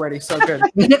notes already, so good.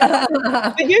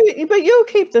 But you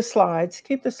keep the slides.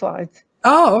 Keep the slides.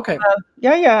 Oh, okay.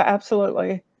 Yeah,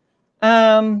 absolutely.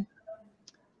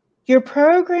 Your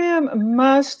program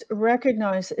must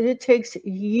recognize that it takes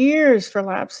years for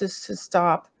lapses to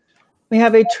stop. We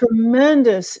have a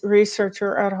tremendous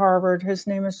researcher at Harvard. His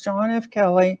name is Joan F.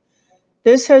 Kelly.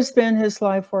 This has been his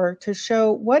life work to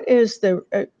show what is the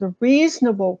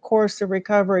reasonable course of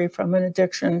recovery from an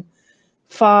addiction.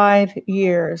 5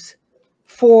 years.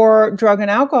 For drug and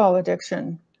alcohol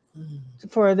addiction,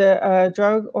 for the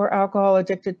drug or alcohol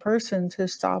addicted person to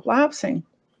stop lapsing.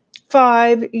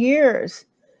 5 years.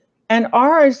 And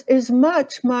ours is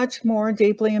much, much more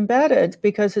deeply embedded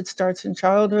because it starts in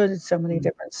childhood. It's so many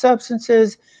different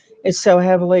substances. It's so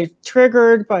heavily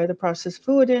triggered by the processed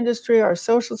food industry. Our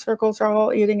social circles are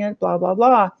all eating it, blah, blah,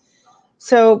 blah.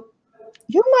 So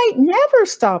you might never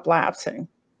stop lapsing.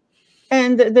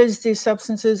 And these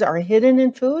substances are hidden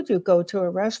in food. You go to a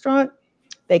restaurant,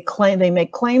 they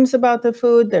make claims about the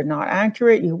food. They're not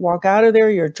accurate. You walk out of there,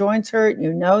 your joints hurt.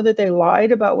 You know that they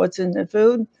lied about what's in the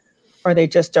food, or they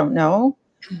just don't know.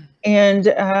 And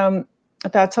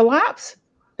that's a lapse.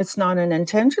 It's not an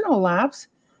intentional lapse,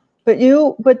 but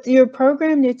your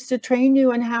program needs to train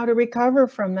you in how to recover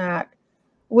from that.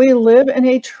 We live in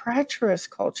a treacherous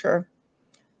culture.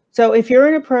 So if you're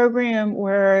in a program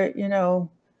where,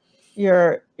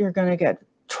 you're going to get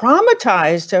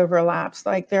traumatized over lapse,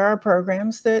 like there are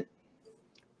programs that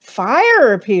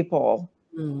fire people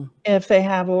if they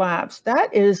have a lapse.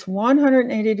 That is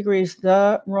 180 degrees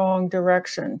the wrong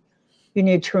direction. You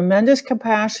need tremendous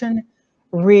compassion,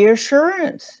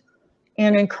 reassurance,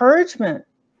 and encouragement.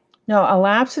 No, a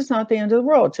lapse is not the end of the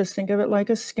world. Just think of it like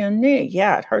a skinned knee.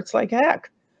 Yeah, it hurts like heck.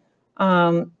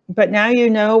 But now you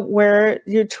know where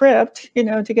you tripped,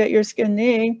 to get your skinned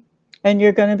knee, and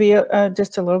you're going to be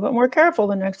just a little bit more careful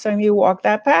the next time you walk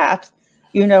that path.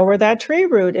 You know where that tree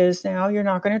root is now. You're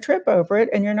not going to trip over it,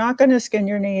 and you're not going to skin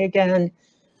your knee again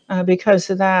because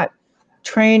of that.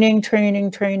 Training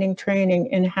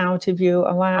in how to view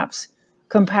a lapse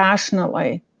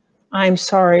compassionately. I'm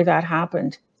sorry that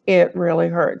happened. It really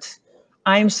hurts.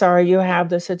 I'm sorry you have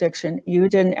this addiction. You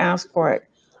didn't ask for it.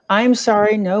 I'm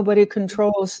sorry nobody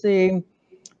controls the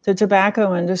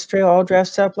tobacco industry all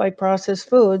dressed up like processed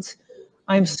foods.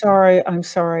 I'm sorry.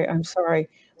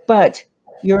 But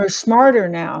you're smarter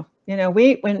now.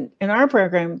 When in our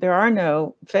program, there are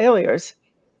no failures.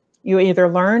 You either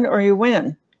learn or you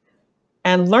win.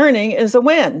 And learning is a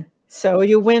win. So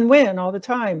you win-win all the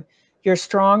time. You're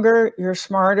stronger, you're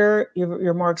smarter,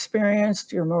 you're more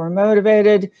experienced, you're more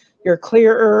motivated, you're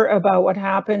clearer about what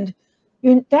happened.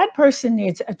 That person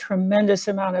needs a tremendous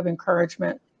amount of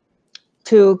encouragement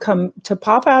to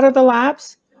pop out of the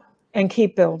lapse and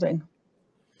keep building.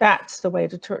 That's the way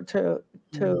to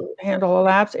handle a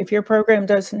lapse. If your program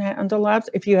doesn't handle lapse,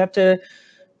 if you have to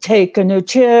take a new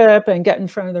chip and get in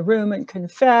front of the room and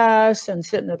confess and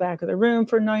sit in the back of the room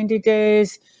for 90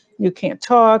 days, you can't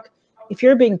talk. If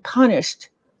you're being punished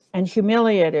and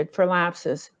humiliated for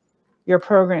lapses, your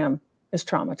program is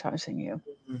traumatizing you.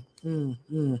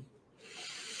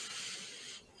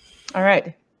 All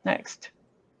right, next.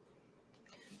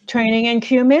 training in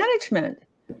cue management.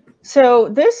 So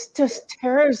this just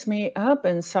tears me up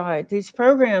inside. These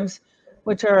programs,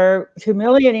 which are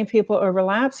humiliating people or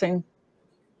relapsing,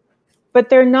 but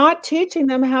they're not teaching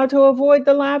them how to avoid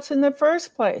the lapse in the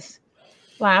first place.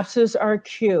 Lapses are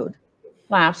cued.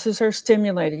 Lapses are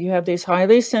stimulated. You have these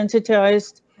highly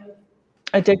sensitized,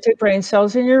 addicted brain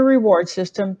cells in your reward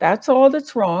system. That's all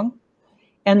that's wrong.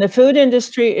 And the food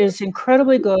industry is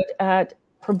incredibly good at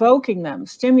provoking them,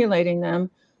 stimulating them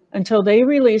until they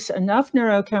release enough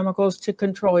neurochemicals to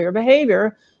control your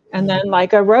behavior. And then,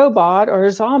 like a robot or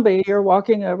a zombie, you're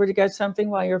walking over to get something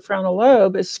while your frontal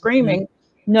lobe is screaming,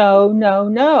 no, no,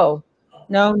 no.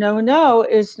 No, no, no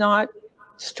is not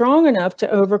strong enough to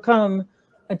overcome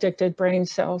addicted brain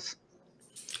cells.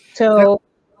 So,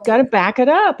 got to back it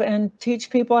up and teach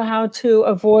people how to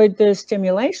avoid the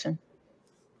stimulation.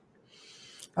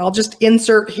 I'll just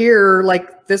insert here,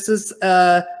 like this is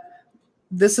a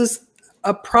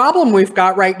problem we've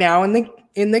got right now in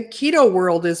the keto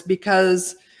world, is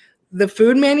because the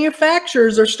food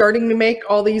manufacturers are starting to make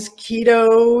all these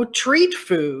keto treat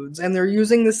foods, and they're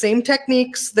using the same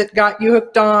techniques that got you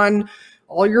hooked on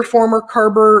all your former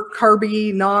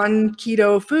carby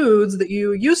non-keto foods that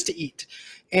you used to eat.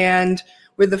 And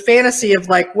with the fantasy of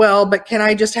like, well, but can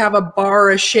I just have a bar,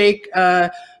 a shake,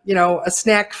 you know, a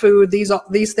snack food,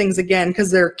 these things again,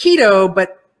 because they're keto,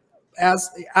 but as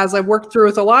I've worked through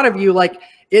with a lot of you, like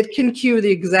it can cue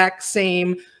the exact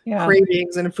same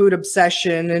cravings and food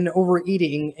obsession and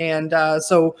overeating. And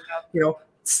so, you know,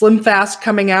 Slim Fast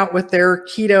coming out with their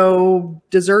keto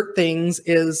dessert things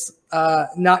is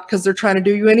not because they're trying to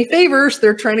do you any favors.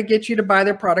 They're trying to get you to buy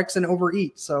their products and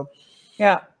overeat. So,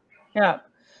 yeah.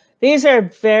 These are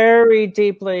very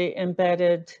deeply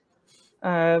embedded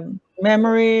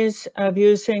memories of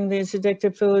using these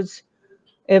addictive foods.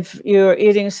 If you're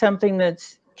eating something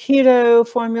that's keto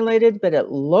formulated, but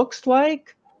it looks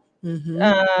like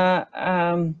a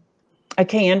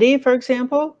candy, for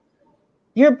example,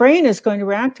 your brain is going to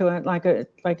react to it like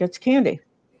it's candy.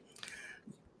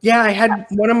 Yeah, I had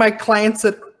one of my clients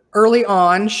that early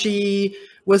on, she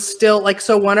was still like,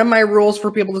 so one of my rules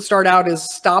for people to start out is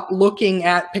stop looking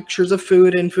at pictures of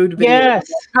food and food videos.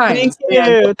 Yes, thank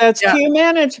you. That's cue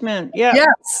management. Yeah.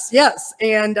 Yes.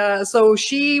 And so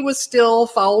she was still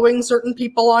following certain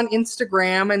people on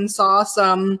Instagram and saw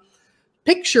some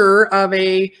picture of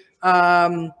a,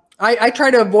 I try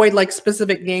to avoid like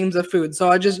specific names of food. So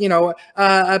I just, you know,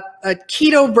 a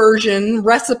keto version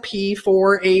recipe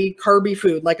for a carby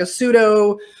food, like a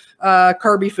pseudo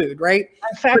carby food, right?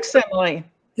 A facsimile.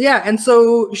 Yeah. And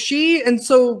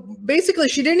so basically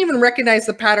she didn't even recognize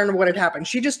the pattern of what had happened.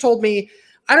 She just told me,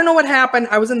 I don't know what happened.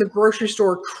 I was in the grocery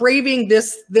store craving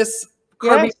this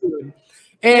carby food.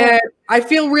 And I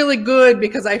feel really good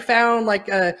because I found like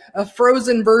a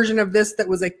frozen version of this that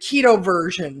was a keto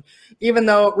version, even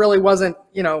though it really wasn't,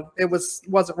 you know, it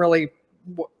wasn't really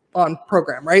on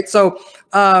program. Right. So,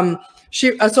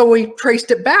 so we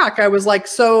traced it back. I was like,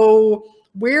 so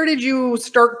where did you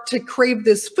start to crave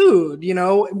this food? You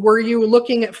know, were you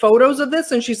looking at photos of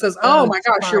this? And she says, oh my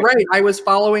gosh, you're right. I was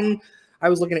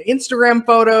looking at Instagram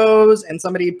photos and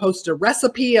somebody posted a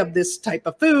recipe of this type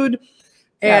of food.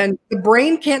 And the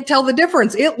brain can't tell the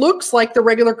difference. It looks like the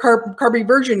regular carby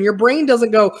version. Your brain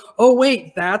doesn't go, oh,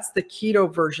 wait, that's the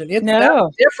keto version. It's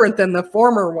that's different than the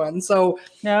former one. So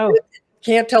it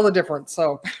can't tell the difference.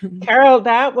 So Carol,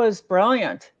 that was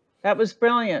brilliant. That was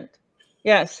brilliant.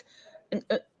 Yes.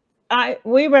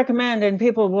 We recommend, and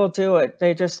people will do it.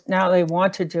 Now they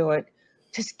want to do it.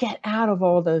 Just get out of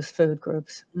all those food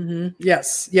groups.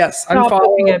 Yes. Stop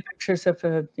looking at pictures of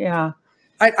food. Yeah.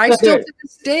 I still to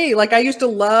this day, like I used to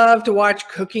love to watch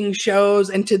cooking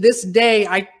shows, and to this day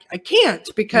I can't,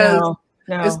 because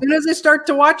as soon as I start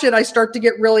to watch it, I start to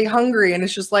get really hungry, and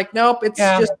it's just like, nope, it's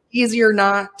just easier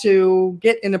not to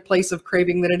get in a place of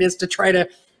craving than it is to try to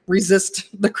resist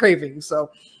the craving. So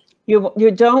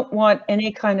you don't want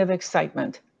any kind of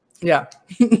excitement. Yeah.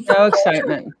 No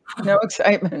excitement. No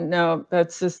excitement. No,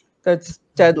 that's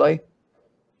deadly.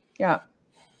 Yeah.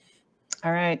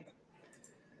 All right.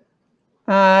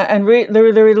 And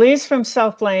the release from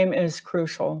self-blame is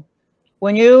crucial.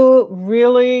 When you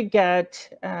really get,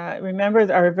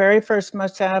 remember our very first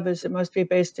must-have is it must be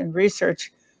based in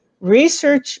research.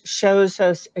 Research shows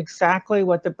us exactly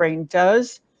what the brain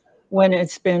does when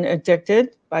it's been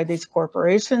addicted by these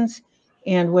corporations,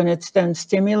 and when it's then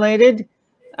stimulated,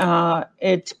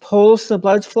 it pulls the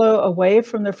blood flow away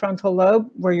from the frontal lobe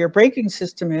where your braking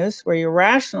system is, where your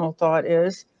rational thought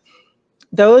is.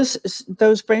 Those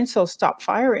brain cells stop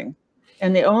firing.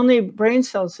 And the only brain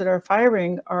cells that are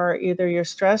firing are either your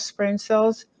stress brain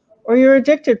cells or your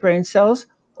addicted brain cells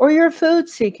or your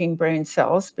food-seeking brain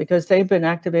cells, because they've been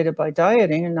activated by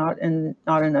dieting and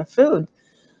not enough food.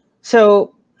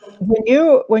 So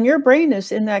when your brain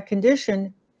is in that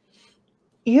condition,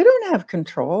 you don't have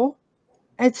control.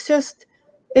 It's just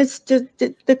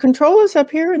the control is up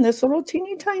here in this little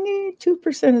teeny tiny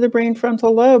 2% of the brain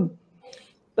frontal lobe.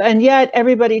 And yet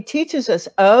everybody teaches us,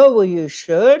 oh, well, you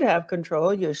should have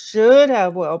control. You should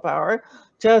have willpower.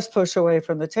 Just push away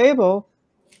from the table.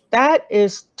 That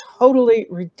is totally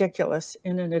ridiculous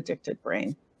in an addicted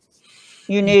brain.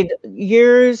 You need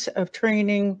years of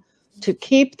training to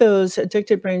keep those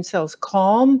addicted brain cells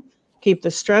calm, keep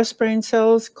the stress brain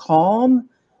cells calm,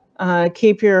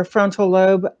 keep your frontal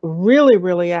lobe really,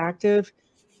 really active,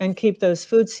 and keep those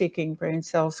food-seeking brain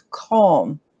cells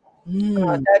calm.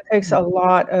 That takes a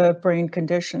lot of brain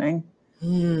conditioning.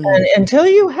 And until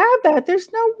you have that,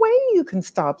 there's no way you can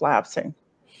stop lapsing.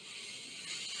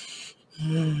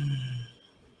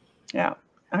 Yeah.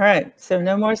 All right. So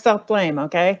no more self-blame,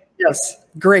 okay? Yes.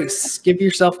 Grace. Give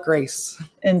yourself grace.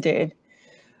 Indeed.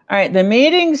 All right. The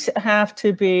meetings have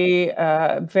to be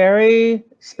very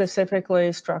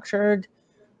specifically structured.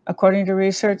 According to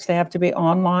research, they have to be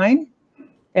online.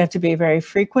 They have to be very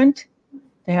frequent.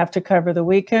 They have to cover the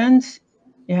weekends.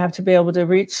 You have to be able to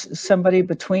reach somebody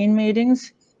between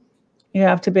meetings. You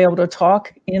have to be able to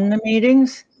talk in the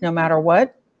meetings, no matter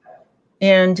what.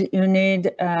 And you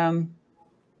need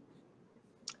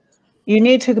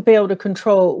to be able to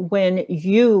control when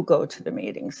you go to the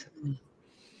meetings.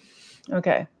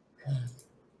 Okay.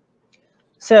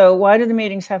 So why do the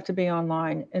meetings have to be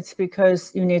online? It's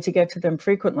because you need to get to them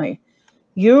frequently.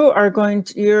 You are going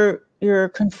to, your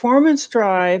conformance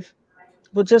drive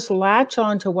will just latch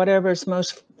on to whatever's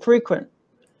most frequent.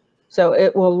 So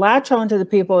it will latch on to the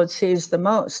people it sees the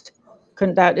most.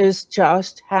 That is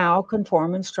just how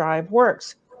conformance drive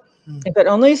works. If it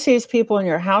only sees people in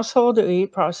your household who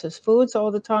eat processed foods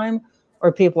all the time,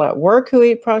 or people at work who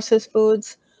eat processed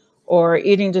foods, or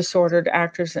eating disordered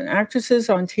actors and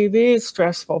actresses on TV,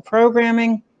 stressful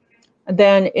programming,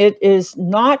 then it is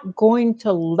not going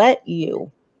to let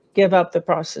you give up the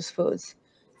processed foods.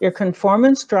 Your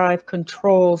conformance drive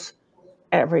controls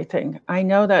everything. I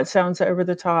know that sounds over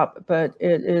the top, but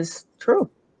it is true.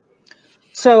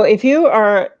 So if you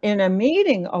are in a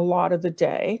meeting a lot of the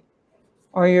day,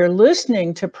 or you're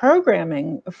listening to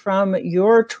programming from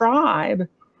your tribe,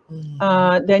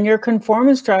 then your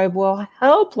conformance drive will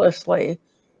helplessly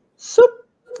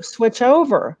switch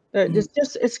over.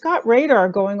 It's got radar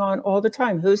going on all the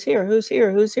time. Who's here? Who's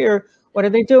here? Who's here? What are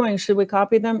they doing? Should we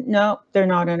copy them? No, they're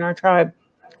not in our tribe.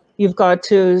 You've got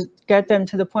to get them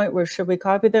to the point where, should we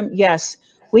copy them? Yes,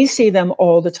 we see them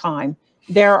all the time.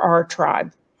 They're our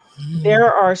tribe.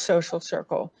 They're our social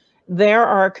circle. They're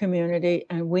our community,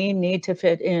 and we need to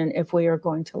fit in if we are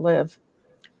going to live.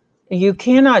 You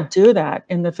cannot do that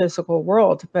in the physical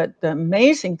world, but the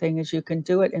amazing thing is you can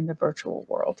do it in the virtual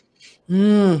world.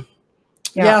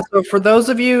 Yeah. So for those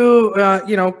of you,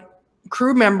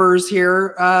 crew members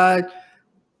here,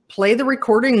 play the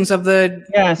recordings of the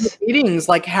meetings,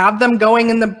 like have them going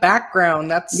in the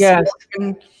background. That's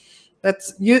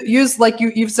use, like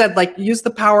you've said, like use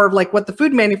the power of, like, what the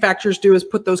food manufacturers do is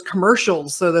put those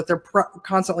commercials so that they're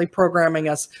constantly programming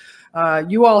us.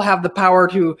 You all have the power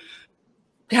to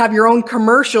have your own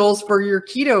commercials for your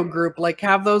keto group, like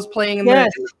have those playing in the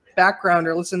background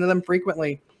or listen to them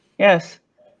frequently. Yes,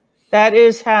 that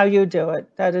is how you do it.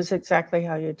 That is exactly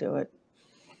how you do it.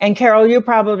 And Carol, you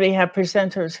probably have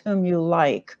presenters whom you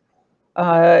like.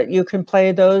 You can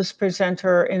play those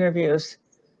presenter interviews.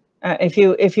 If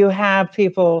you have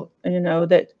people,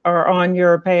 that are on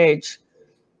your page,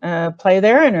 play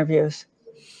their interviews.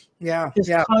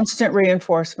 Just constant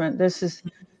reinforcement. This is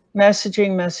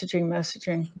messaging, messaging,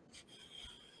 messaging.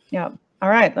 Yeah. All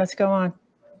right, let's go on.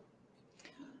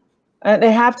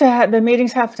 The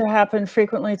meetings have to happen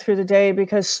frequently through the day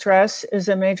because stress is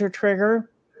a major trigger.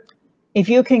 If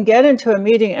you can get into a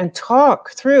meeting and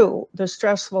talk through the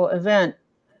stressful event,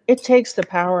 it takes the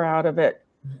power out of it.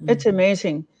 It's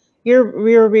amazing.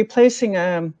 You're replacing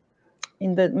in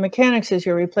the mechanics is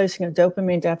you're replacing a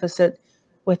dopamine deficit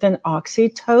with an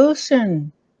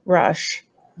oxytocin rush.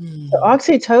 So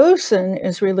oxytocin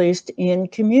is released in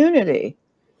community.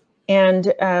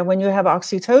 And when you have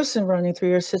oxytocin running through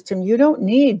your system, you don't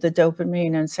need the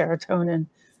dopamine and serotonin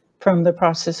from the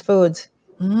processed foods.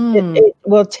 It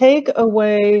will take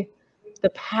away the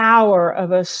power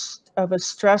of a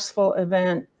stressful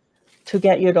event to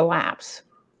get you to lapse.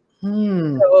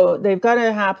 So they've got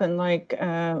to happen like,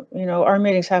 our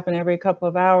meetings happen every couple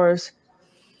of hours.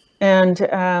 And,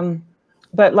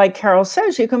 but like Carol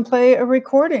says, you can play a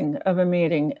recording of a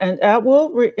meeting, and that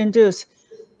will induce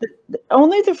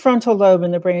only the frontal lobe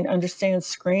in the brain understands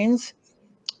screens.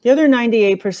 The other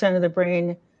 98% of the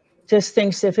brain just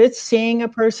thinks if it's seeing a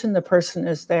person, the person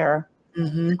is there.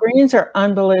 Screens are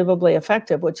unbelievably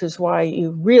effective, which is why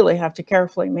you really have to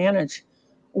carefully manage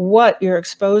what you're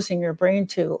exposing your brain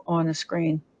to on a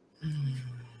screen.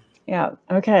 Yeah.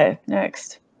 Okay.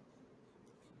 Next.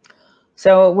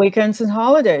 So weekends and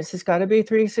holidays, it's got to be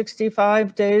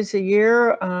 365 days a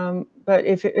year. But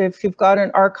if you've got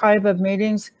an archive of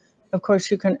meetings, of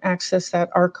course, you can access that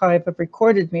archive of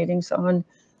recorded meetings on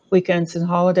weekends and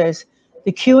holidays.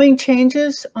 The queuing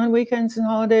changes on weekends and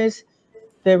holidays.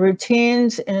 The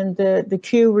routines and the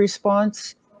queue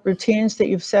response routines that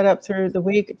you've set up through the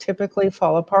week typically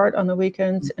fall apart on the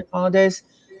weekends and holidays.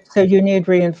 So you need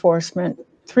reinforcement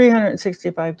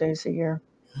 365 days a year.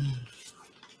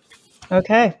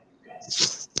 Okay.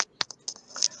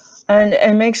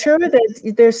 And make sure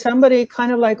that there's somebody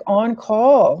kind of like on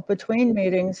call between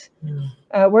meetings.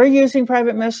 We're using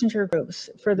private messenger groups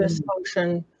for this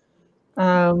function.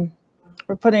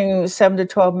 We're putting 7 to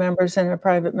 12 members in a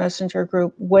private messenger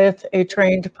group with a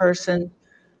trained person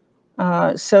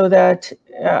so that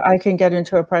I can get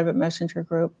into a private messenger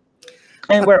group.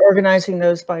 And we're organizing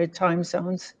those by time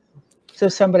zones. So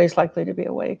somebody's likely to be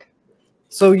awake.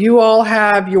 So you all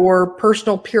have your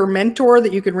personal peer mentor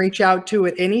that you can reach out to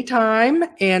at any time.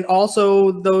 And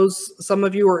also some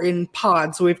of you are in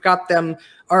pods. So we've got them,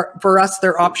 for us,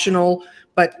 they're optional,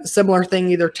 but similar thing,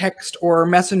 either text or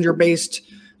messenger based,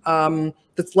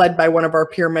 that's led by one of our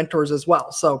peer mentors as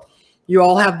well. So you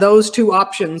all have those two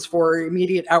options for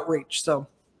immediate outreach. So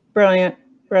brilliant,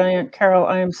 brilliant. Carol,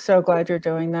 I am so glad you're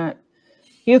doing that.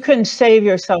 You can save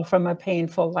yourself from a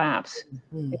painful lapse.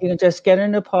 You can just get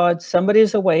into pods.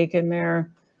 Somebody's awake in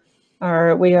there.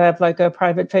 Or we have like a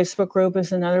private Facebook group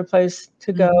is another place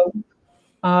to go.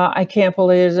 I can't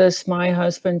believe this. My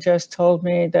husband just told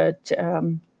me that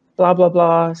blah, blah,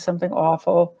 blah, something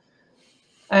awful.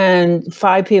 And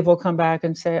 5 people come back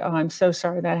and say, oh, I'm so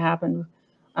sorry that happened.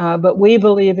 But we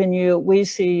believe in you. We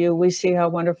see you. We see how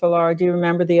wonderful you are. Do you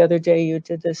remember the other day you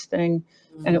did this thing?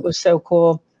 And it was so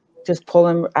cool. Just pull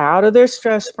them out of their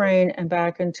stress brain and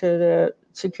back into the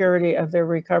security of their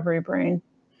recovery brain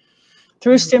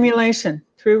through stimulation,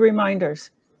 through reminders.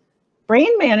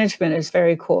 Brain management is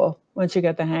very cool once you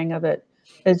get the hang of it.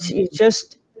 You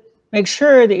just make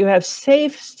sure that you have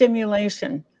safe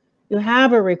stimulation. You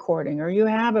have a recording or you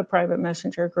have a private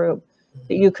messenger group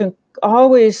that you can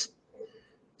always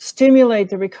stimulate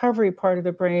the recovery part of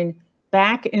the brain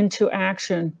back into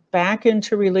action, back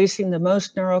into releasing the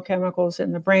most neurochemicals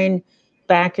in the brain,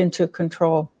 back into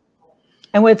control.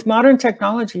 And with modern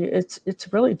technology, it's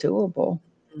really doable.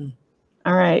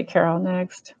 All right, Carol,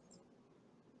 next.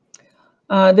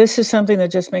 This is something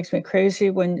that just makes me crazy.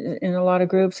 When in a lot of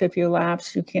groups, if you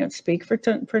lapse, you can't speak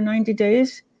for 90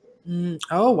 days.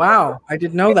 Oh, wow. I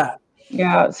didn't know that.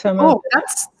 Yeah.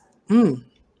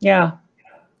 Yeah.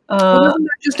 Well, doesn't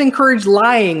that just encourage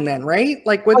lying then, right?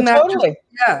 Like, wouldn't that totally.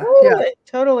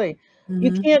 Totally.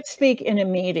 You can't speak in a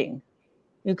meeting.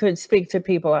 You could speak to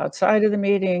people outside of the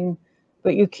meeting,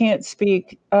 but you can't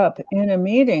speak up in a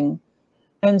meeting.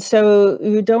 And so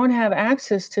you don't have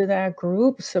access to that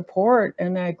group support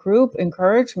and that group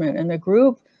encouragement and the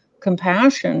group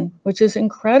compassion, which is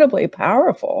incredibly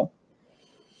powerful.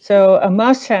 So a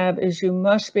must-have is you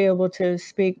must be able to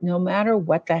speak no matter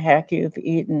what the heck you've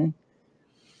eaten.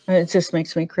 It just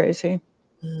makes me crazy.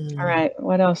 All right,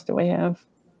 what else do we have?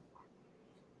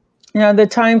 The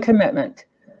time commitment.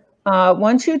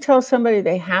 Once you tell somebody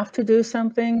they have to do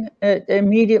something, it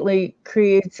immediately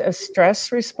creates a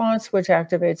stress response, which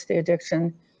activates the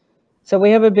addiction. So we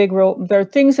have a big role. There are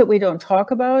things that we don't talk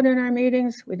about in our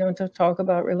meetings. We don't talk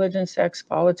about religion, sex,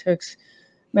 politics,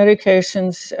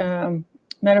 medications,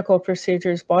 medical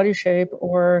procedures, body shape,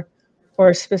 or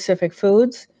specific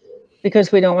foods,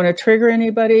 because we don't want to trigger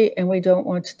anybody and we don't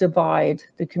want to divide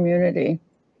the community.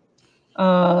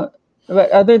 But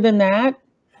other than that,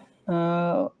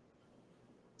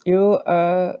 you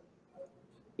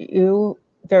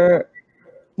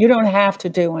don't have to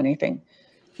do anything.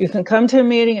 You can come to a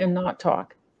meeting and not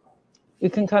talk. You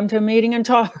can come to a meeting and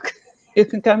talk. You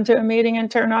can come to a meeting and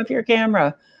turn off your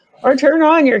camera or turn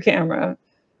on your camera.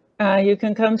 You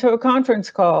can come to a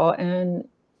conference call and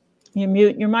you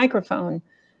mute your microphone.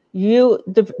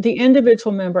 The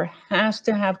individual member has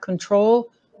to have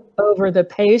control over the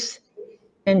pace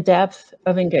and depth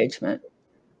of engagement,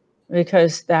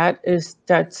 because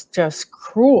that's just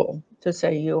cruel to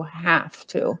say you have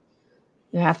to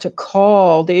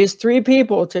call these 3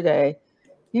 people today.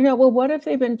 Well, what if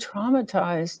they've been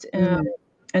traumatized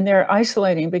and they're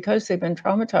isolating because they've been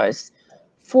traumatized?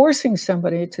 forcing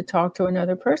somebody to talk to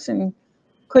another person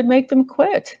could make them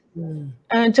quit,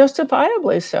 and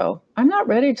justifiably so. I'm not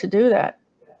ready to do that.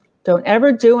 Don't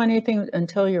ever do anything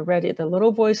until you're ready. The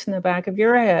little voice in the back of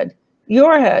your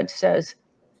head says,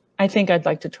 I think I'd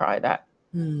like to try that.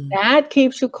 That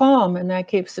keeps you calm, and that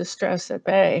keeps the stress at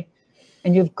bay.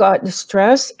 And you've got the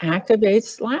stress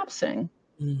activates lapsing.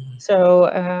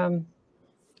 So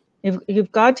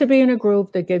you've got to be in a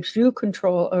group that gives you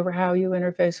control over how you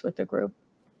interface with the group.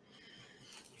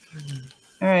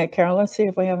 All right, Carol, let's see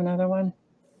if we have another one.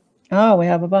 Oh, we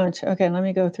have a bunch. Okay, let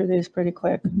me go through these pretty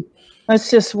quick. Let's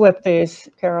just whip these,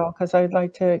 Carol, because I'd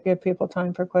like to give people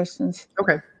time for questions.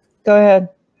 Okay. Go ahead.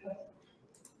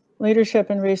 Leadership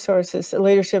and resources. The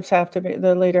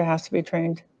leader has to be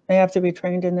trained. They have to be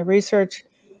trained in the research.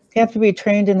 They have to be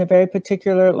trained in the very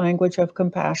particular language of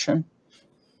compassion,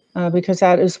 because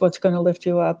that is what's going to lift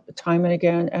you up time and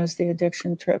again as the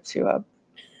addiction trips you up.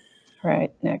 All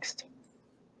right, next.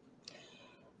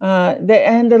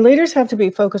 And the leaders have to be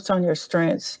focused on your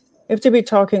strengths. You have to be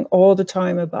talking all the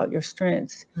time about your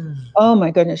strengths. Oh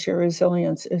my goodness, your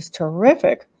resilience is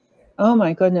terrific. Oh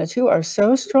my goodness, you are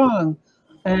so strong.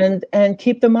 And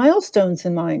keep the milestones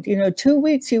in mind. 2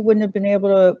 weeks ago, you wouldn't have been able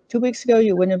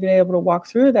to walk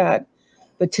through that.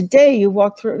 But today you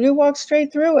walked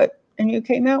straight through it, and you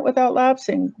came out without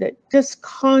lapsing. That just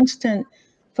constant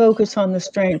focus on the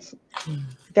strength.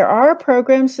 There are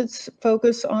programs that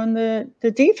focus on the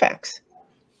defects.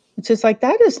 It's just like,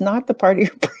 that is not the part of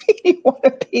your brain you want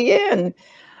to be in.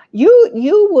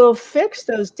 You will fix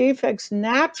those defects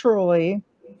naturally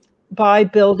by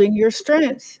building your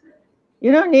strengths.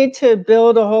 You don't need to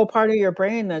build a whole part of your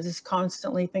brain that is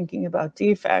constantly thinking about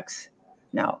defects.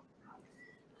 No.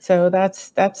 So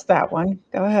that's that one.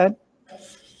 Go ahead.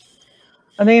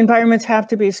 And the environments have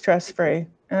to be stress-free.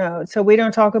 So we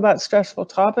don't talk about stressful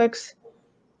topics.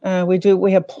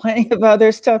 We have plenty of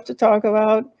other stuff to talk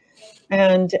about.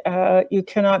 And you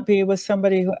cannot be with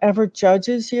somebody who ever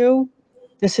judges you.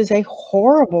 This is a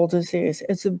horrible disease.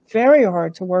 It's very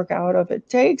hard to work out of. It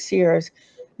takes years.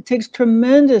 It takes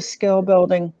tremendous skill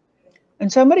building.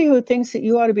 And somebody who thinks that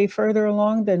you ought to be further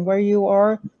along than where you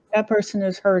are, that person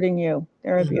is hurting you.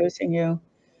 They're abusing you.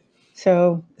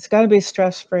 So it's got to be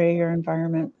stress-free, your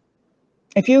environment.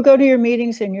 If you go to your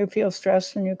meetings and you feel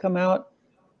stressed when you come out,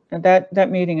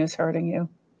 that meeting is hurting you.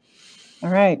 All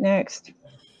right, next.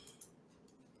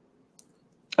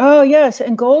 Oh, yes,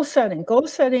 and goal setting. Goal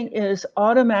setting is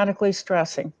automatically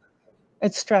stressing.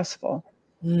 It's stressful.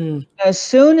 As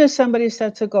soon as somebody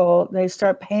sets a goal, they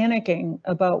start panicking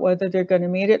about whether they're going to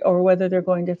meet it or whether they're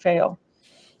going to fail.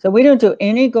 So we don't do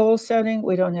any goal setting.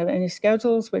 We don't have any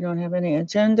schedules. We don't have any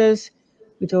agendas.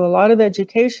 We do a lot of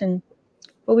education,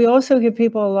 but we also give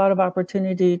people a lot of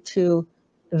opportunity to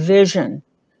vision.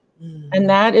 And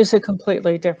that is a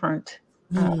completely different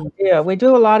idea. We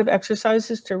do a lot of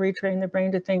exercises to retrain the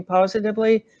brain to think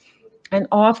positively. And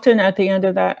often at the end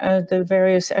of that, the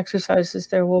various exercises,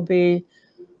 there will be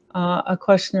a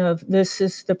question of, this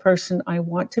is the person I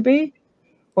want to be,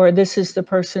 or this is the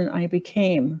person I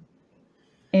became.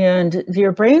 And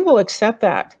your brain will accept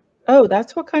that. Oh,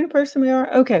 that's what kind of person we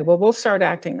are? Okay, well, we'll start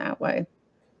acting that way.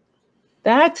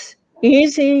 That's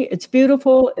easy. It's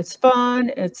beautiful. It's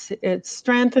fun. It's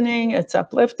strengthening. It's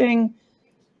uplifting.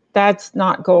 That's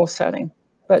not goal setting,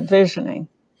 but visioning.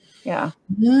 Yeah.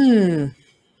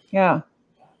 Yeah.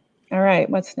 All right,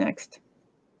 what's next?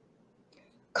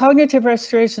 Cognitive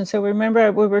restoration. So remember,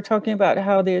 we were talking about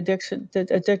how the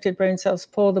addicted brain cells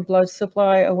pull the blood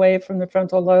supply away from the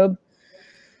frontal lobe.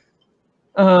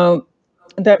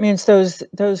 That means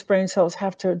those brain cells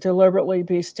have to deliberately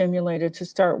be stimulated to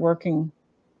start working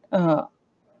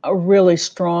really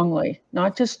strongly,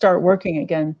 not just start working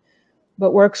again,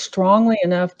 but work strongly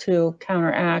enough to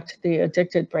counteract the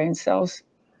addicted brain cells.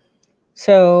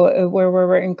 So where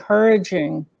we're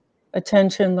encouraging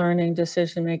attention, learning,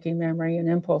 decision-making, memory, and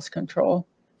impulse control.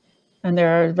 And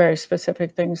there are very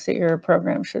specific things that your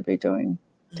program should be doing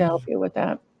to help you with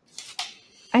that.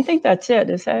 I think that's it.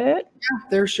 Is that it? Yeah,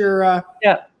 there's your...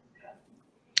 yeah.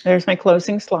 There's my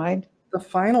closing slide. The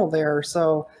final there.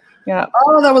 So, yeah.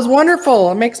 Oh, that was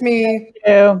wonderful. It makes me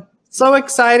so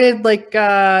excited. Like,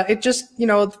 it just,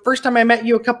 the first time I met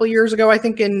you a couple of years ago, I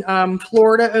think in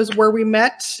Florida is where we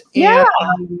met. Yeah.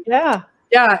 And,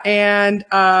 yeah. And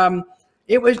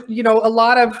it was, a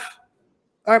lot of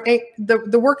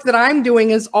the work that I'm doing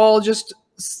is all just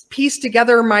pieced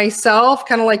together myself,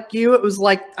 kind of like you. It was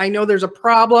like, I know there's a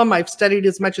problem. I've studied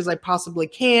as much as I possibly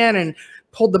can and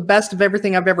pulled the best of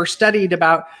everything I've ever studied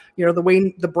about, the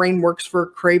way the brain works for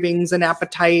cravings and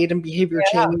appetite and behavior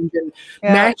change, and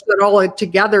mashed it all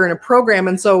together in a program.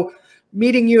 And so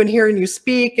meeting you and hearing you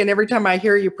speak, and every time I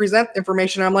hear you present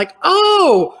information, I'm like,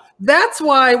 oh, that's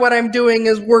why what I'm doing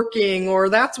is working, or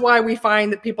that's why we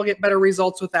find that people get better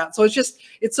results with that. So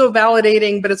it's so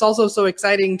validating, but it's also so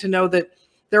exciting to know that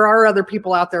there are other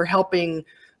people out there helping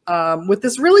with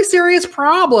this really serious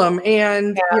problem.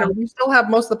 And we still have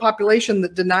most of the population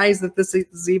that denies that this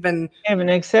is even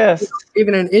exists,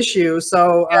 even an issue.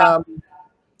 So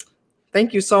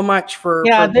thank you so much for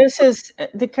this is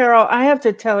Carol. I have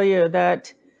to tell you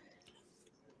that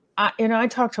I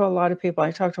talk to a lot of people.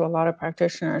 I talk to a lot of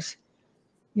practitioners.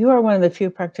 You are one of the few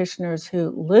practitioners who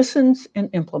listens and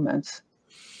implements.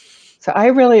 So I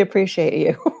really appreciate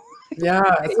you. Yeah,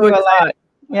 so a lot.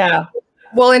 Yeah.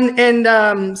 Well,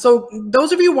 and so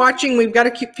those of you watching, we've got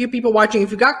a few people watching.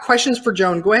 If you've got questions for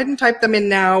Joan, go ahead and type them in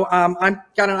now. I've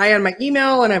got an eye on my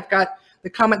email, and I've got the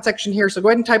comment section here. So go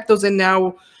ahead and type those in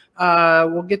now.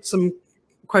 We'll get some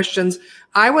questions.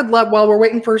 I would love, while we're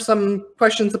waiting for some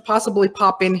questions to possibly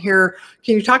pop in here,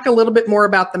 can you talk a little bit more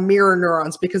about the mirror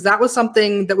neurons? Because that was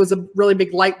something that was a really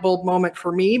big light bulb moment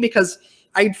for me, because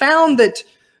I found that,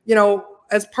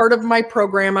 as part of my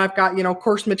program, I've got,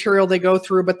 course material they go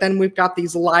through, but then we've got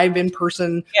these live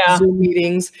in-person Zoom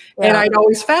meetings. Yeah. And I'd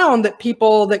always found that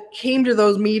people that came to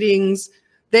those meetings,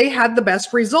 they had the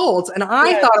best results. And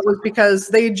I thought it was because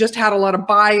they just had a lot of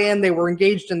buy-in, they were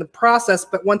engaged in the process.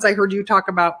 But once I heard you talk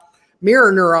about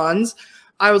mirror neurons,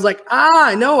 I was like,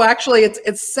 no, actually it's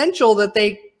essential that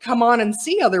they come on and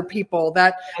see other people.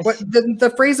 That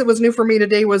the phrase that was new for me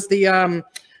today was the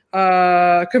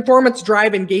conformance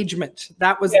drive engagement.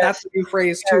 That's a new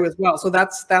phrase too as well. So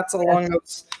that's along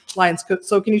those lines.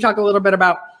 So can you talk a little bit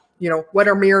about, what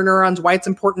are mirror neurons, why it's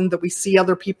important that we see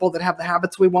other people that have the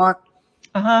habits we want?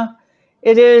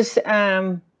 It is.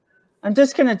 I'm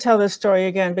just going to tell this story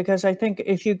again, because I think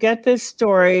if you get this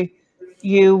story,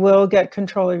 you will get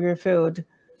control of your food.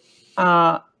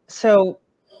 So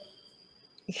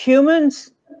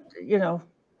humans,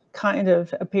 kind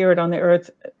of appeared on the earth,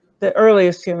 the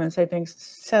earliest humans, I think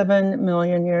 7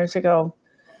 million years ago.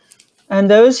 And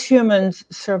those humans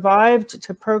survived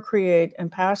to procreate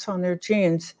and pass on their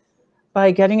genes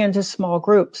by getting into small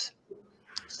groups,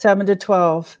 7 to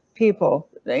 12 people.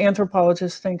 The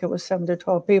anthropologists think it was 7 to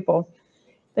 12 people.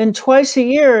 Then twice a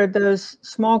year, those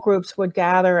small groups would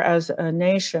gather as a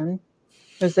nation,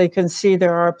 because they can see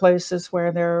there are places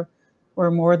where there were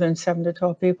more than 7 to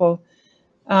 12 people.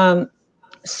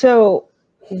 So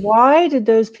why did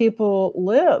those people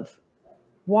live?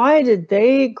 Why did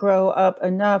they grow up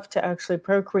enough to actually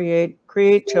procreate,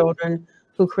 create children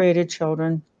who created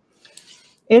children?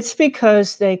 It's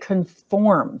because they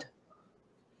conformed.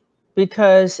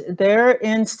 Because their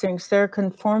instincts, their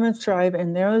conformance drive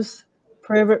in those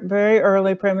very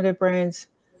early primitive brains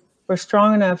were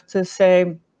strong enough to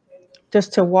say,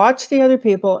 just to watch the other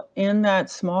people in that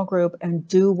small group and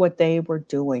do what they were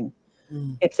doing.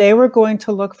 If they were going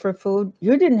to look for food,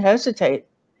 you didn't hesitate.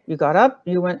 You got up,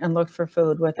 you went and looked for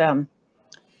food with them.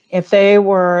 If they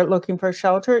were looking for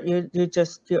shelter, you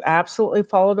absolutely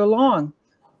followed along.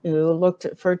 You looked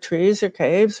for trees or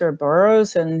caves or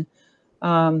burrows, and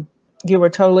you were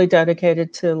totally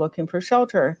dedicated to looking for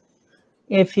shelter.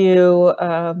 If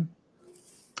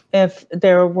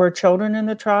there were children in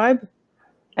the tribe,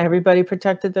 everybody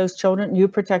protected those children. You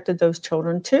protected those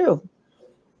children too.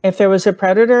 If there was a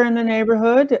predator in the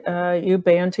neighborhood, you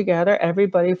band together.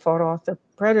 Everybody fought off the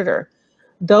predator.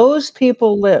 Those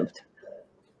people lived.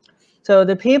 So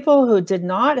the people who did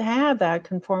not have that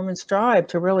conformance drive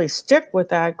to really stick with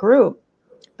that group,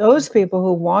 those people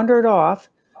who wandered off,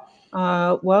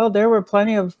 there were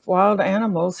plenty of wild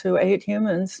animals who ate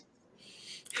humans.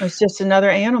 It's just another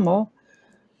animal,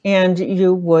 and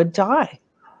you would die.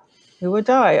 You would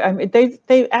die. I mean,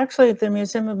 they actually, at the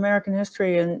Museum of American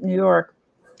History in New York,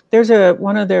 there's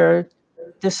one of their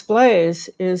displays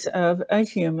is of a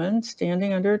human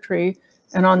standing under a tree,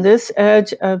 and on this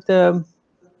edge of the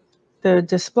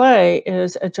display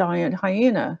is a giant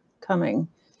hyena coming.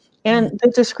 And the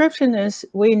description is,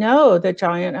 we know that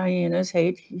giant hyenas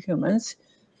hate humans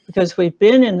because we've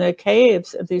been in the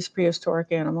caves of these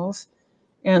prehistoric animals,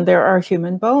 and there are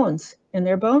human bones in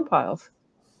their bone piles.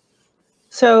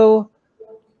 So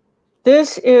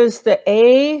this is the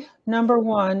number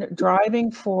one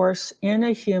driving force in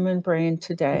a human brain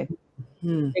today,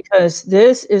 because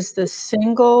this is the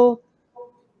single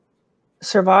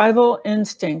survival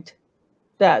instinct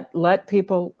that let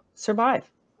people survive.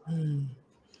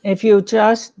 If you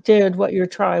just did what your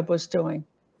tribe was doing,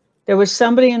 there was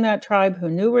somebody in that tribe who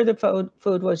knew where the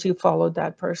food was, you followed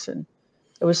that person.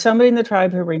 There was somebody in the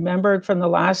tribe who remembered from the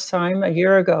last time a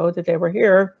year ago that they were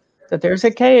here, that there's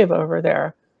a cave over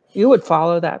there. you would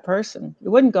follow that person.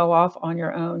 You wouldn't go off on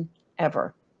your own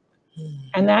ever.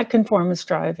 And that conformance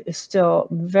drive is still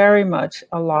very much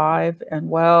alive and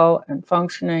well and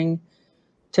functioning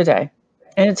today.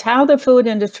 And it's how the food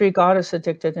industry got us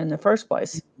addicted in the first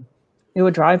place. You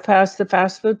would drive past the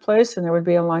fast food place and there would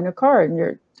be a line of cars,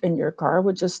 and your car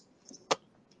would just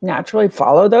naturally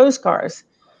follow those cars.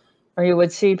 Or you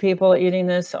would see people eating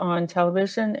this on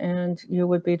television and you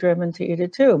would be driven to eat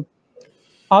it too.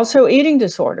 Also, eating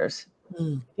disorders.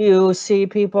 You see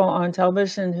people on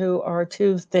television who are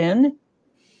too thin,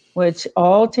 which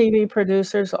all TV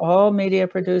producers, all media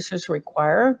producers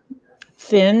require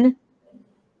thin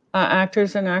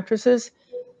actors and actresses.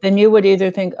 Then you would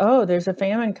either think, oh, there's a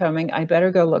famine coming, I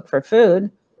better go look for food.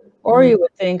 Or you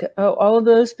would think, oh, all of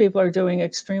those people are doing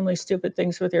extremely stupid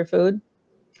things with their food,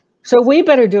 so we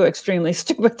better do extremely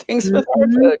stupid things with our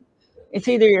food. It's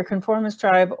either your conformist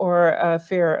tribe or a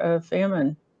fear of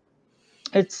famine.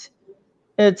 It's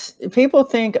people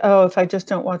think, oh, if I just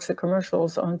don't watch the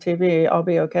commercials on TV, I'll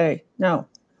be okay. No.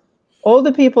 All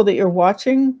the people that you're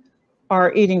watching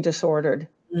are eating disordered.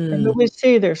 And we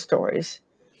see their stories.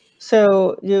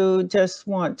 So you just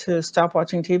want to stop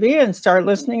watching TV and start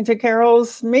listening to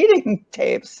Carol's meeting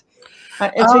tapes.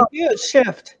 It's a huge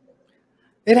shift.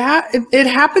 It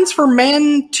happens for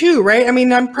men too, right? I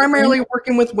mean, I'm primarily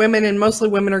working with women, and mostly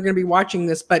women are going to be watching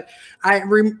this, but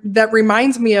that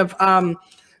reminds me of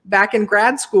back in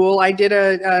grad school, I did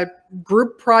a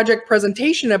group project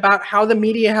presentation about how the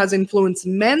media has influenced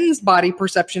men's body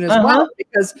perception as well.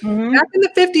 Because back in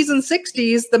the 50s and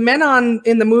 60s, the men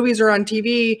in the movies or on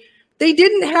TV, they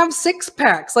didn't have six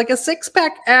packs. Like a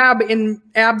six-pack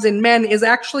abs in men is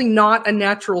actually not a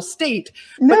natural state.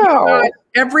 No. But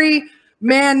every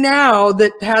man now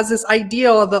that has this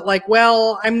ideal that, like,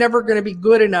 well, I'm never going to be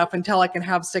good enough until I can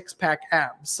have six-pack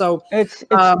abs. So it's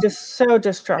just so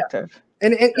destructive. Yeah.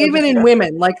 And even in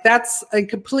women, like, that's a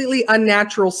completely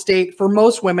unnatural state for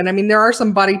most women. I mean, there are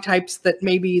some body types that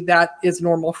maybe that is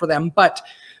normal for them, but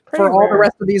for all the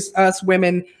rest of us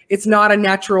women, it's not a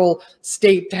natural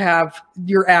state to have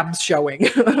your abs showing.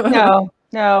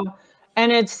 No.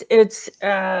 And it's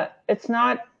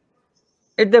not,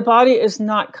 the body is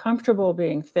not comfortable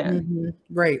being thin.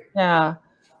 Right. Yeah.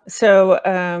 So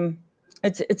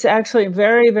it's actually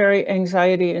very, very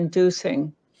anxiety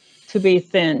inducing to be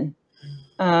thin.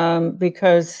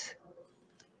 Because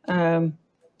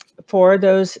for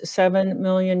those 7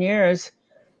 million years,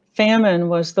 famine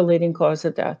was the leading cause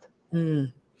of death.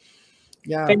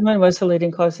 Yeah, famine was the leading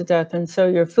cause of death, and so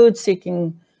your food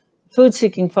seeking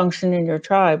function in your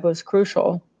tribe was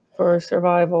crucial for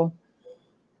survival.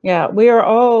 Yeah, we are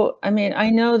all. I mean,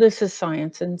 I know this is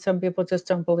science, and some people just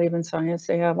don't believe in science.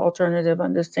 They have alternative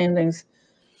understandings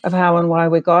of how and why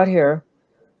we got here,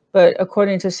 but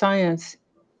according to science,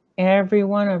 every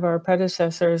one of our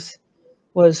predecessors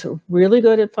was really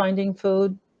good at finding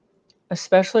food,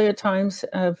 especially at times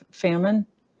of famine.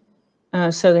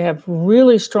 So they have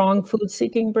really strong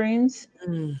food-seeking brains,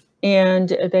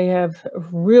 and they have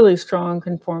really strong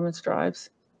conformance drives.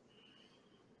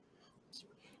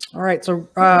 All right, so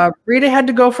Rita had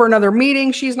to go for another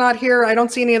meeting. She's not here. I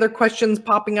don't see any other questions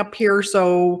popping up here,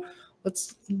 so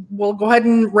we'll go ahead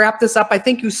and wrap this up. I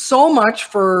thank you so much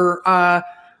for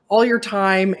all your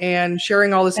time and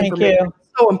sharing all this information. Thank you.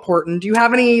 It's so important. Do you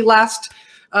have any last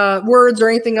words or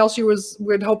anything else you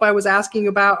would hope I was asking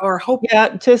about, or hope?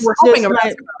 Yeah, just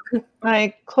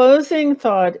my closing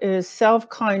thought is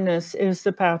self-kindness is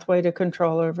the pathway to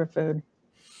control over food.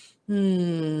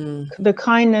 The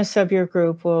kindness of your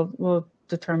group will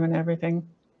determine everything.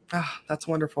 That's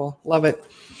wonderful. Love it.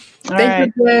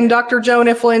 Thank you again, Dr. Joan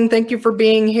Ifland. Thank you for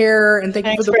being here, and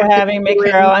thanks for having me,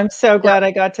 Carol. I'm so glad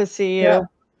I got to see you.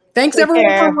 Thanks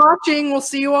everyone for watching. We'll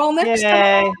see you all next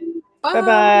time.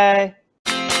 Bye-bye.